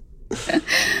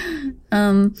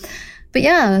 But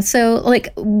yeah, so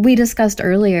like we discussed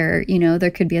earlier,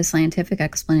 there could be a scientific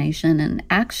explanation, and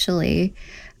actually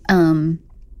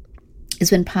it's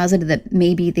been posited that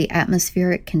maybe the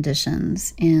atmospheric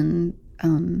conditions in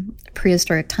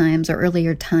prehistoric times or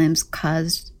earlier times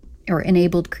caused or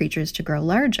enabled creatures to grow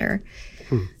larger,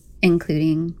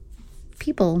 including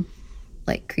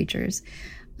people-like creatures.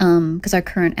 Because our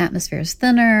current atmosphere is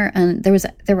thinner, and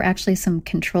there were actually some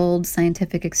controlled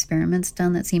scientific experiments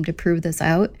done that seemed to prove this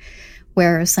out,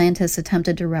 where scientists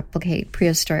attempted to replicate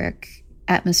prehistoric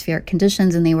atmospheric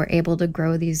conditions, and they were able to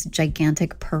grow these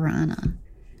gigantic piranha.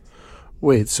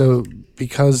 Wait, so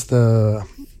because the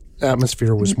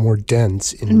atmosphere was more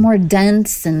dense in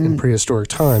prehistoric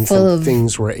times, then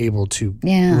things were able to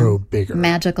grow bigger.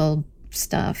 Magical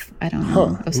stuff. I don't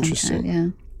know. Of some interesting.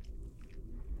 kind,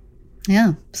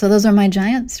 yeah. So those are my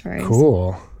giant stories.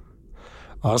 Cool.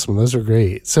 Awesome. Those are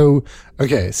great. So,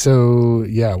 okay. So,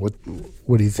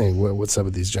 what do you think? What's up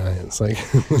with these giants? Like,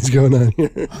 what's going on here?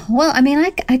 Well, I mean,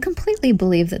 I completely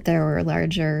believe that there were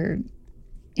larger,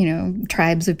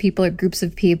 tribes of people or groups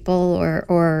of people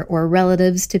or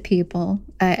relatives to people.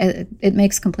 It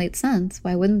makes complete sense.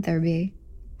 Why wouldn't there be?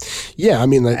 Yeah, I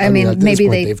mean, at this maybe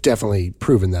point, they've definitely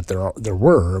proven that there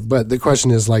were. But the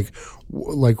question is, like,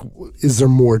 is there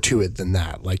more to it than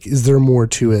that? Like, is there more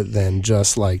to it than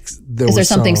just like there? Is there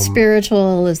something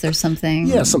spiritual? Is there something?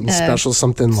 Yeah, something special.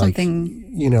 Something like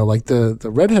like the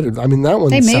redheaded. I mean, that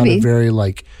one sounded very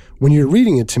like when you're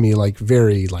reading it to me, like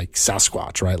very like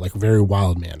Sasquatch, right? Like very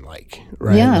wild man, like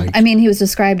right. Yeah, like, I mean, he was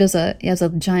described as a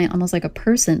giant, almost like a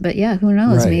person. But yeah, who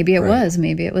knows? Maybe it was.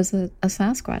 Maybe it was a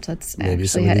Sasquatch. That's maybe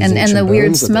actually and the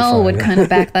weird smell would kind of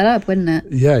back that up, wouldn't it?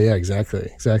 Yeah, exactly.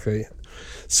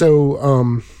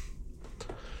 So,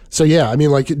 yeah, I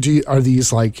mean, like, are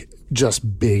these like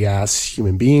just big ass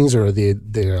human beings, or are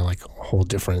they're like a whole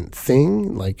different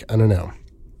thing? Like, I don't know.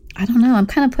 I don't know. I'm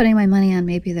kind of putting my money on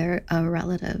maybe they're a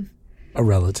relative. A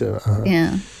relative,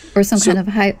 yeah, or some kind of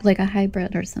like a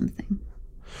hybrid or something.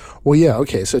 Well, yeah,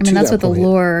 okay. So, that's what the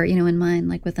lore, in mind,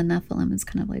 like with the Nephilim, is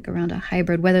kind of like around a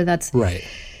hybrid. Whether that's right,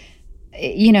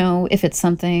 if it's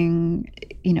something,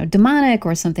 demonic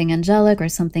or something angelic or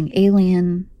something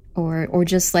alien or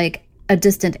just like a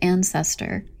distant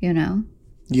ancestor,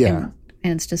 Yeah.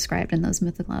 and it's described in those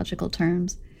mythological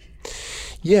terms.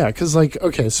 Yeah, because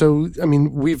okay, so I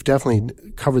mean, we've definitely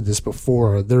covered this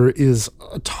before. There is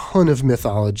a ton of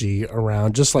mythology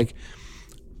around, just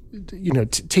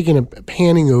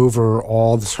panning over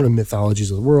all the sort of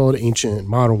mythologies of the world, ancient,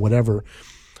 modern, whatever.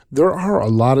 There are a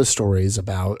lot of stories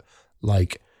about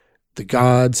the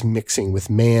gods mixing with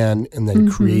man and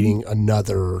then creating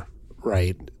another,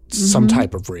 right? Some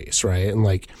type of race, right? And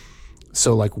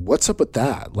what's up with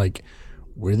that?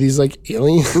 Were these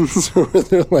aliens, or were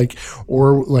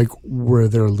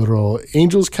there literal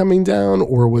angels coming down,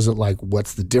 or was it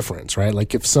what's the difference,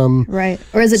 right? If some right,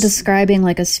 or is it describing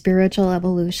a spiritual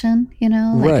evolution?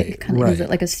 Right, right. Is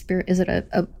it a spirit? Is it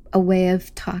a way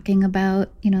of talking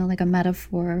about a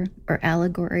metaphor or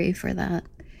allegory for that?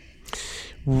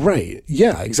 Right.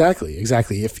 Yeah. Exactly.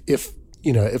 If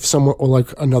someone, or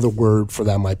another word for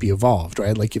that might be evolved,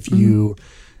 right? If you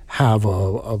have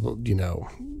a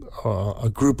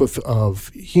group of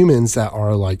humans that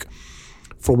are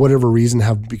for whatever reason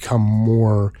have become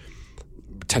more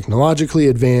technologically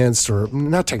advanced, or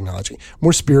not technology,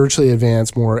 more spiritually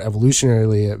advanced, more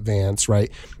evolutionarily advanced, right?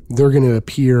 They're going to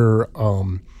appear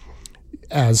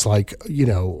as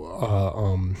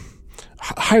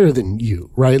higher than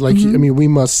you, right? I mean, we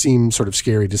must seem sort of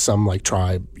scary to some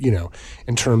tribe,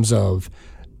 in terms of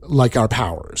our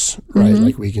powers,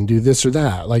 right? We can do this or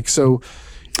that. So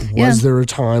was there a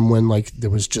time when there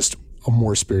was just a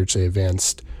more spiritually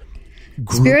advanced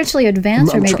group? Spiritually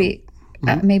advanced, or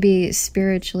maybe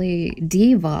spiritually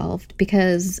de-evolved,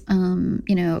 because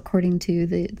according to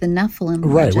the Nephilim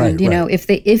legend,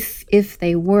 if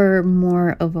they were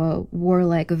more of a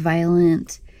warlike,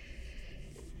 violent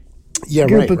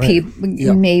group of people,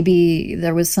 maybe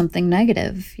there was something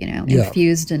negative,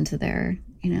 infused into their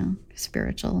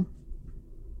spiritual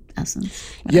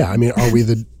essence. Whatever. Yeah, I mean, are we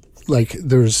the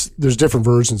there's different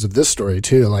versions of this story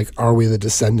too. Are we the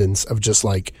descendants of just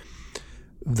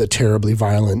the terribly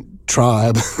violent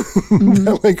tribe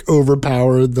that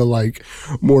overpowered the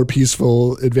more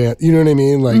peaceful advance? You know what I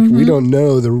mean? We don't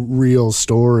know the real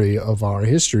story of our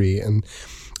history, and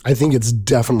I think it's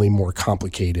definitely more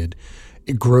complicated.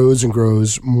 It grows and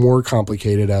grows more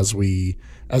complicated as the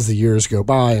years go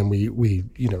by, and we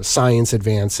science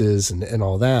advances and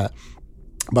all that.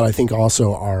 But I think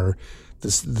also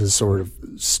this sort of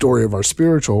story of our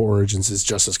spiritual origins is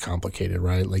just as complicated,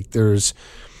 right? There's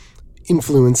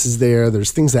influences there.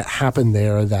 There's things that happen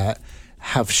there that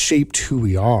have shaped who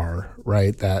we are,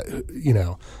 right? That,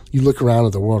 you look around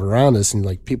at the world around us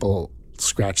and people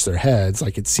scratch their heads.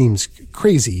 It seems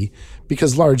crazy,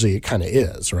 because largely it kind of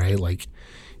is, right?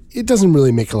 It doesn't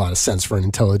really make a lot of sense for an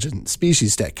intelligent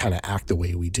species to kind of act the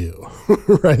way we do,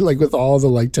 right? With all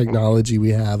the technology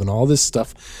we have and all this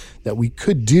stuff that we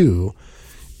could do,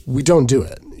 we don't do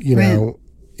it, and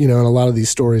a lot of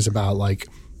these stories about a lot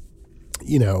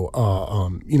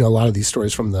of these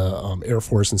stories from the Air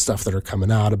Force and stuff that are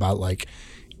coming out about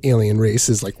alien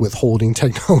races withholding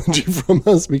technology from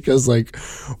us because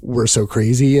we're so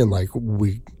crazy, and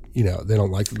we they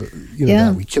don't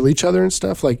that we kill each other and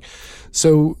stuff,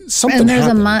 so something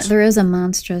happens. There is a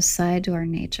monstrous side to our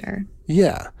nature.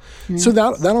 Yeah. So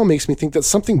that all makes me think that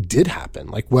something did happen,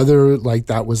 whether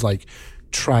that was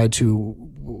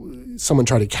someone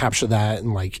tried to capture that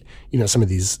in some of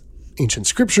these ancient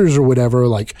scriptures or whatever,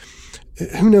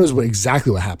 who knows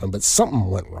exactly what happened, but something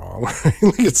went wrong.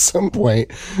 At some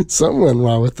point, something went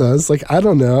wrong with us. I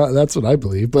don't know. That's what I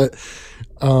believe. But,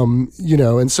 and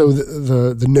so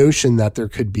the notion that there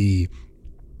could be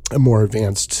a more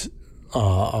advanced,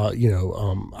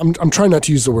 I'm trying not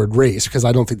to use the word race, because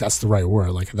I don't think that's the right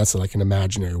word. That's an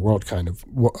imaginary world kind of,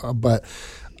 but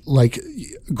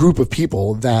group of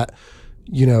people that,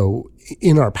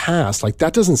 in our past,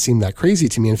 that doesn't seem that crazy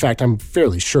to me. In fact, I'm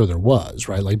fairly sure there was,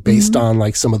 right? Based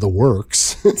on some of the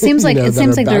works. It seems like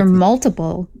there are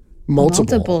multiple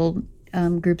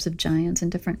groups of giants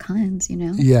and different kinds,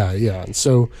 Yeah, yeah. And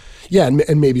so,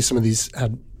 and maybe some of these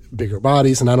had bigger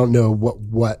bodies, and I don't know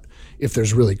what if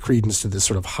there's really credence to this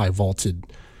sort of high vaulted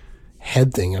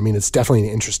head thing. I mean, it's definitely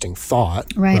an interesting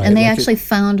thought. Right. And they actually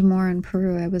found more in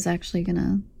Peru. I was actually going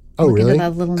to look into that a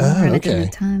little more. I didn't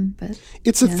have time, but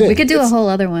it's a thing. We could do a whole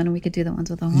other one, and we could do the ones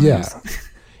with the horns. Yeah.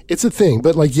 It's a thing,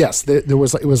 but yes, there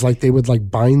was, it was they would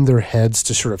bind their heads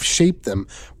to sort of shape them,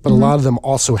 but a lot of them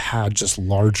also had just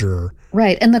larger.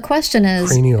 Right. And the question is,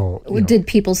 cranial, did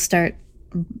people start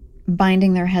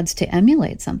binding their heads to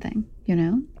emulate something?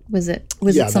 Was it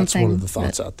something? Yeah, that's one of the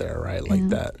thoughts out there, right?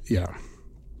 That. Yeah.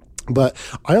 But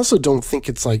I also don't think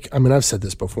it's I mean, I've said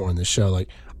this before in this show,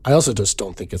 I also just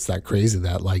don't think it's that crazy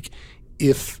that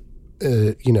if,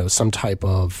 some type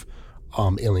of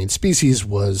alien species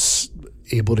was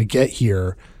able to get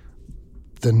here,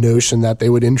 the notion that they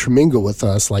would intermingle with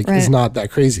us, like, is not that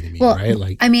crazy to me, right?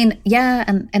 Like, I mean, yeah,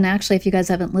 and actually, if you guys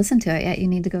haven't listened to it yet, you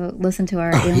need to go listen to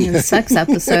our alien sex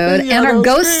episode and our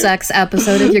ghost sex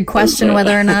episode if you question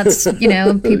whether or not,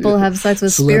 people have sex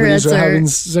with spirits or having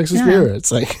sex with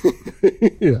spirits, like,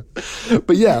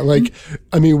 But yeah, like,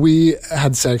 I mean, we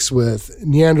had sex with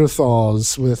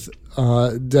Neanderthals, with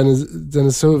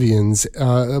Denisovians,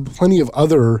 plenty of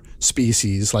other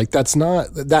species. Like,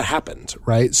 that happened,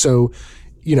 right? So,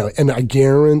 and I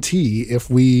guarantee if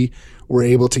we were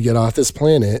able to get off this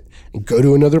planet and go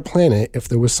to another planet, if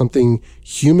there was something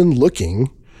human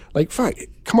looking, like, fuck,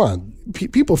 come on,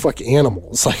 people fuck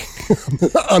animals, like,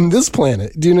 on this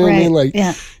planet. Do you know what I mean? Like,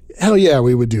 hell yeah,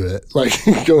 we would do it, like,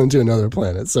 going to another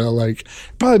planet. So, like,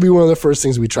 probably be one of the first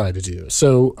things we try to do.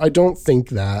 So I don't think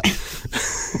that,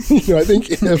 I think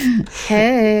if...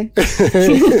 Hey.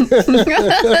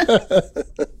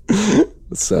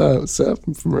 What's up?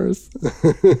 I'm from Earth.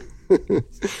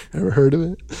 Ever heard of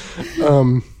it?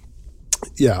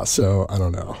 Yeah, so I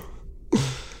don't know.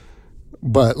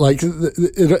 But, like,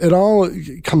 it all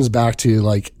comes back to,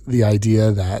 like, the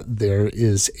idea that there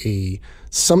is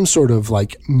some sort of,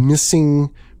 like,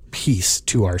 missing piece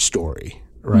to our story,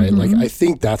 right? Mm-hmm. Like, I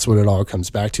think that's what it all comes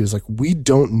back to, is, like, we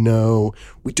don't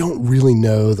really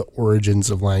know the origins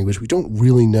of language. We don't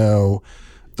really know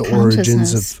the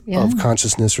origins of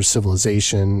consciousness or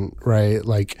civilization, right?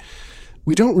 Like,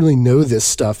 we don't really know this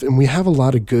stuff, and we have a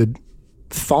lot of good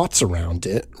thoughts around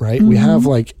it, right? Mm-hmm. We have,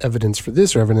 like, evidence for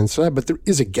this or evidence for that, but there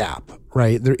is a gap,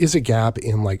 right? There is a gap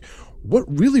in, like, what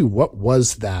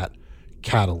was that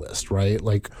catalyst, right?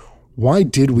 Like, why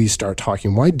did we start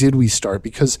talking? Why did we start?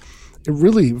 Because it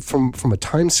really, from a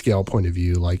time scale point of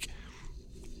view, like,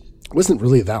 it wasn't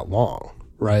really that long,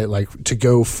 right? Like, to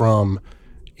go from,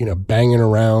 banging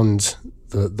around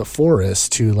the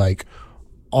forest to, like,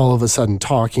 all of a sudden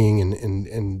talking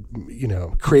and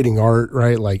creating art,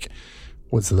 right? Like,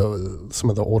 what's some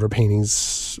of the older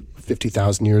paintings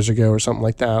 50,000 years ago or something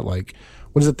like that? Like,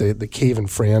 what is it? The cave in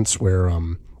France where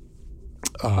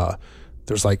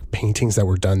there's, like, paintings that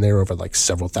were done there over, like,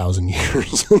 several thousand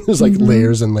years. There's, like,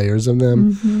 layers and layers of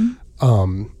them. Mm-hmm.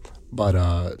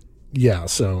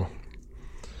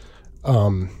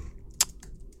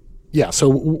 So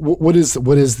what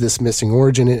is this missing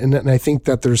origin? And I think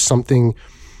that there's something,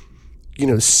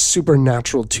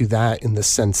 supernatural to that, in the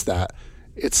sense that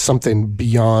it's something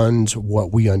beyond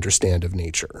what we understand of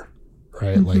nature,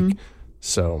 right? Mm-hmm. Like,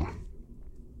 so,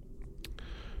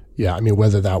 yeah, I mean,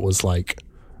 whether that was, like,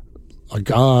 a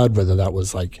god, whether that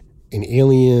was, like, an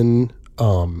alien,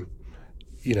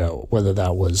 whether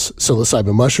that was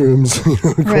psilocybin mushrooms,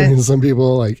 according to some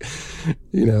people, like,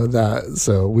 that,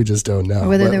 so we just don't know. Or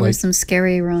whether there were some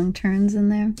scary wrong turns in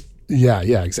there. Yeah,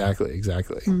 exactly.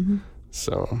 Mm-hmm.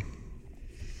 So.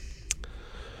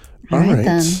 All right,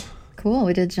 then. Cool.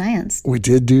 We did giants. We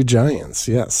did do giants,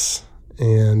 yes.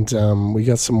 And we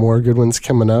got some more good ones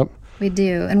coming up. We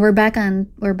do. And we're back on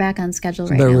schedule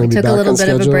right now. We took a little bit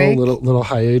of a break. Little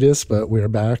hiatus, but we're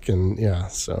back, and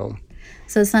so.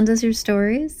 So send us your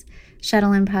stories,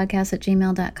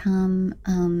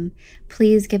 shadowlandpodcast@gmail.com.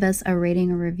 Please give us a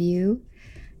rating or review,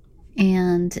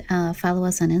 and follow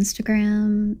us on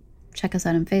Instagram. Check us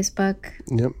out on Facebook.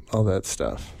 Yep, all that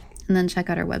stuff. And then check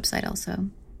out our website also.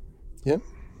 Yep.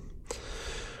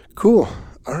 Cool.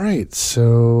 All right.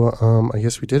 So I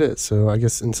guess we did it. So I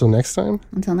guess until next time.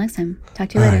 Until next time. Talk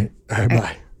to you later. All right.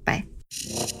 Bye. Bye.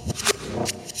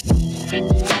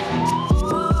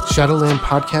 Shadowland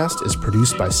Podcast is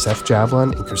produced by Seth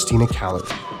Jablon and Christina Callard.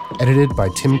 Edited by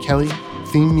Tim Kelly.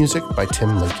 Theme music by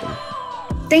Tim Lincoln.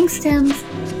 Thanks, Tim.